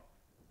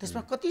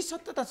 त्यसमा कति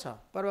सत्यता छ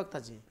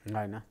प्रवक्ताजी?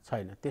 होइन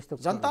छैन त्यस्तो।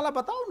 जनतालाई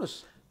बताउनुहोस्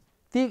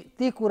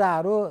ती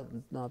कुराहरू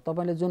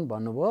तपाईँले जुन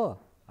भन्नुभयो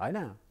होइन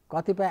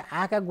कतिपय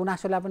आएका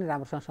गुनासोलाई पनि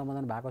राम्रोसँग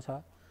समाधान भएको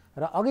छ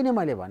र अघि नै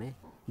मैले भने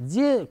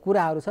जे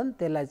कुराहरू छन्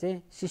त्यसलाई चाहिँ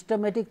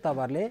सिस्टमेटिक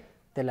तवरले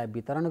त्यसलाई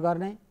वितरण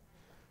गर्ने,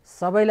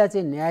 सबैलाई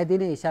चाहिँ न्याय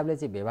दिने हिसाबले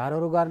चाहिँ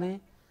व्यवहारहरू गर्ने,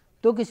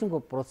 त्यो किसिमको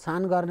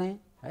प्रोत्साहन गर्ने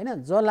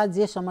हैन, जसलाई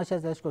जे समस्या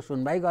छ त्यसको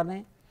सुनवाई गर्ने।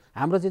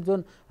 हाम्रो चाहिँ जुन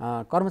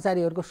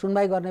कर्मचारीहरूको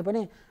सुनवाई गर्ने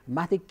पनि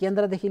माथि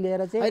केन्द्रदेखि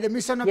लिएर चाहिँ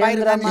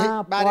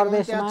केन्द्रमा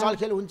प्रदेशमा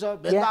चलखेल हुन्छ,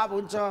 भेदभाव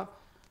हुन्छ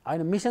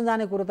हैन। मिसन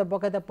जाने कुरो त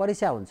बकाइदा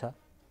परीक्षा हुन्छ,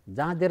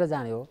 जहाँ दिएर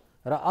जाने हो।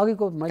 र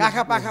अघिको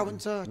काखा पाखा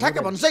हुन्छ,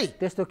 ठ्याक्कै भन्नुस् है,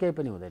 त्यस्तो केही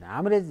पनि हुँदैन।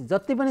 हामीले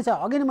जति पनि छ,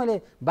 अघि नै मैले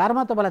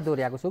बारमा तपाईँलाई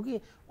दोहोऱ्याएको छु कि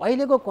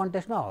अहिलेको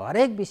कन्टेक्स्टमा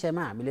हरेक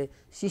विषयमा हामीले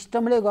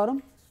सिस्टमले गरौँ,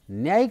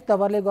 न्यायिक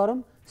तवरले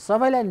गरौँ,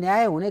 सबैलाई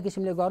न्याय हुने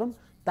किसिमले गरौँ,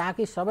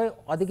 ताकि सबै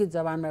अधिकृत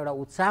जवानमा एउटा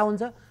उत्साह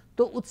हुन्छ।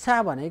 त्यो उत्साह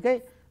भनेकै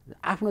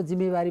आफ्नो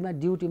जिम्मेवारीमा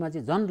ड्युटीमा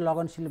चाहिँ झन्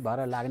लगनशील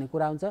भएर लाग्ने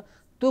कुरा हुन्छ।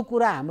 त्यो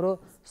कुरा हाम्रो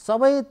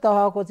सबै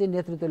तहको चाहिँ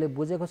नेतृत्वले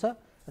बुझेको छ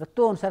र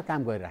त्यो अनुसार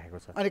काम गरिरहेको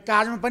छ। अनि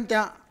काजमा पनि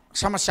त्यहाँ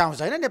समस्या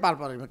आउँछ होइन? नेपाल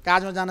प्रहरीमा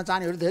काजमा जान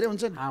चाहनेहरू धेरै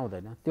हुन्छन्।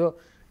 आउँदैन त्यो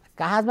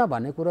काजमा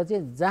भन्ने कुरो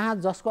चाहिँ जहाँ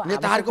जसको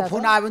नेताहरूको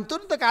फोन आयो भने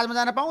तुरुन्त काजमा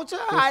जान पाउँछ,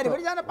 आएर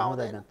पनि जान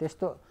पाउँदैन।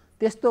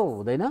 त्यस्तो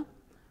हुँदैन।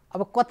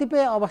 अब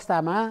कतिपय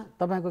अवस्थामा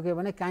तपाईँको के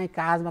भने काहीँ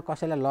काजमा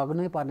कसैलाई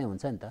लग्नै पर्ने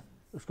हुन्छ नि त,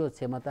 उसको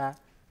क्षमता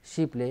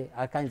सिपले,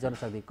 काहीँ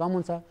जनशक्ति कम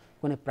हुन्छ,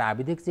 कुनै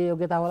प्राविधिक चाहिँ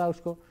योग्यता होला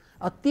उसको,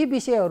 ती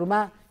विषयहरूमा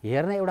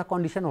हेर्ने एउटा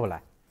कन्डिसन होला।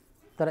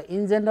 तर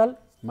इन जेनरल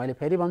मैले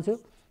फेरि भन्छु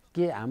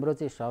कि हाम्रो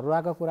चाहिँ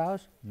सरुवाको कुरा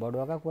होस्,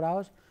 बढुवाका कुरा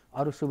होस्,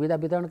 अरू सुविधा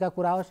वितरणका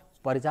कुरा होस्,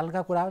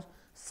 परिचालनका कुरा होस्,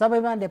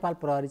 सबैमा नेपाल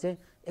प्रहरी चाहिँ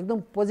एकदम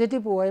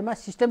पोजिटिभ वेमा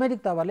सिस्टमेटिक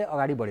तवरले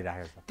अगाडि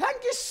बढिरहेको छ।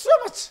 Thank you so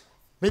much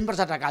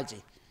Bhimprasad Dhakalji.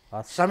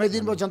 समय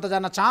दिनुभयो जनता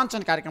जान्न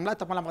चाहन्छन् कार्यक्रमलाई,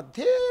 तपाईँलाई म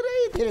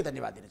धेरै धेरै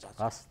धन्यवाद दिन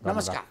चाहन्छु।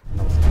 नमस्कार।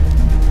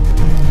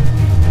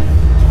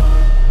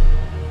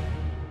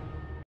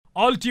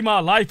 Ultima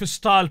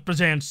Lifestyle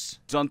presents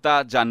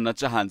जनता जान्न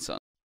चाहन्छन्।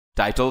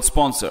 Title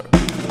sponsor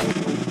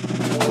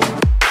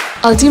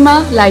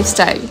Ultima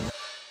Lifestyle.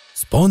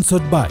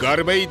 Sponsored by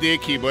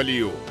गर्वैदेखि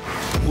बलियो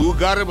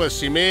भूगर्भ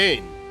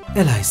सिमेन्ट,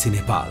 LIC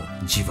नेपाल,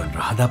 जीवन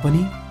रहँदा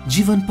पनि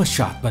जीवन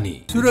पश्चात पनि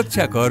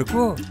सुरक्षा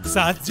करको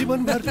साथ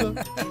जीवनभरको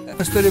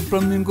स्तरीय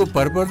प्लम्बिङको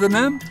भरपर्दो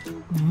नाम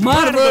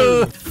मार्बल।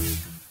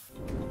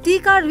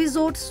 टीका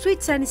resort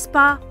sweets and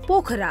spa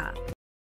Pokhara.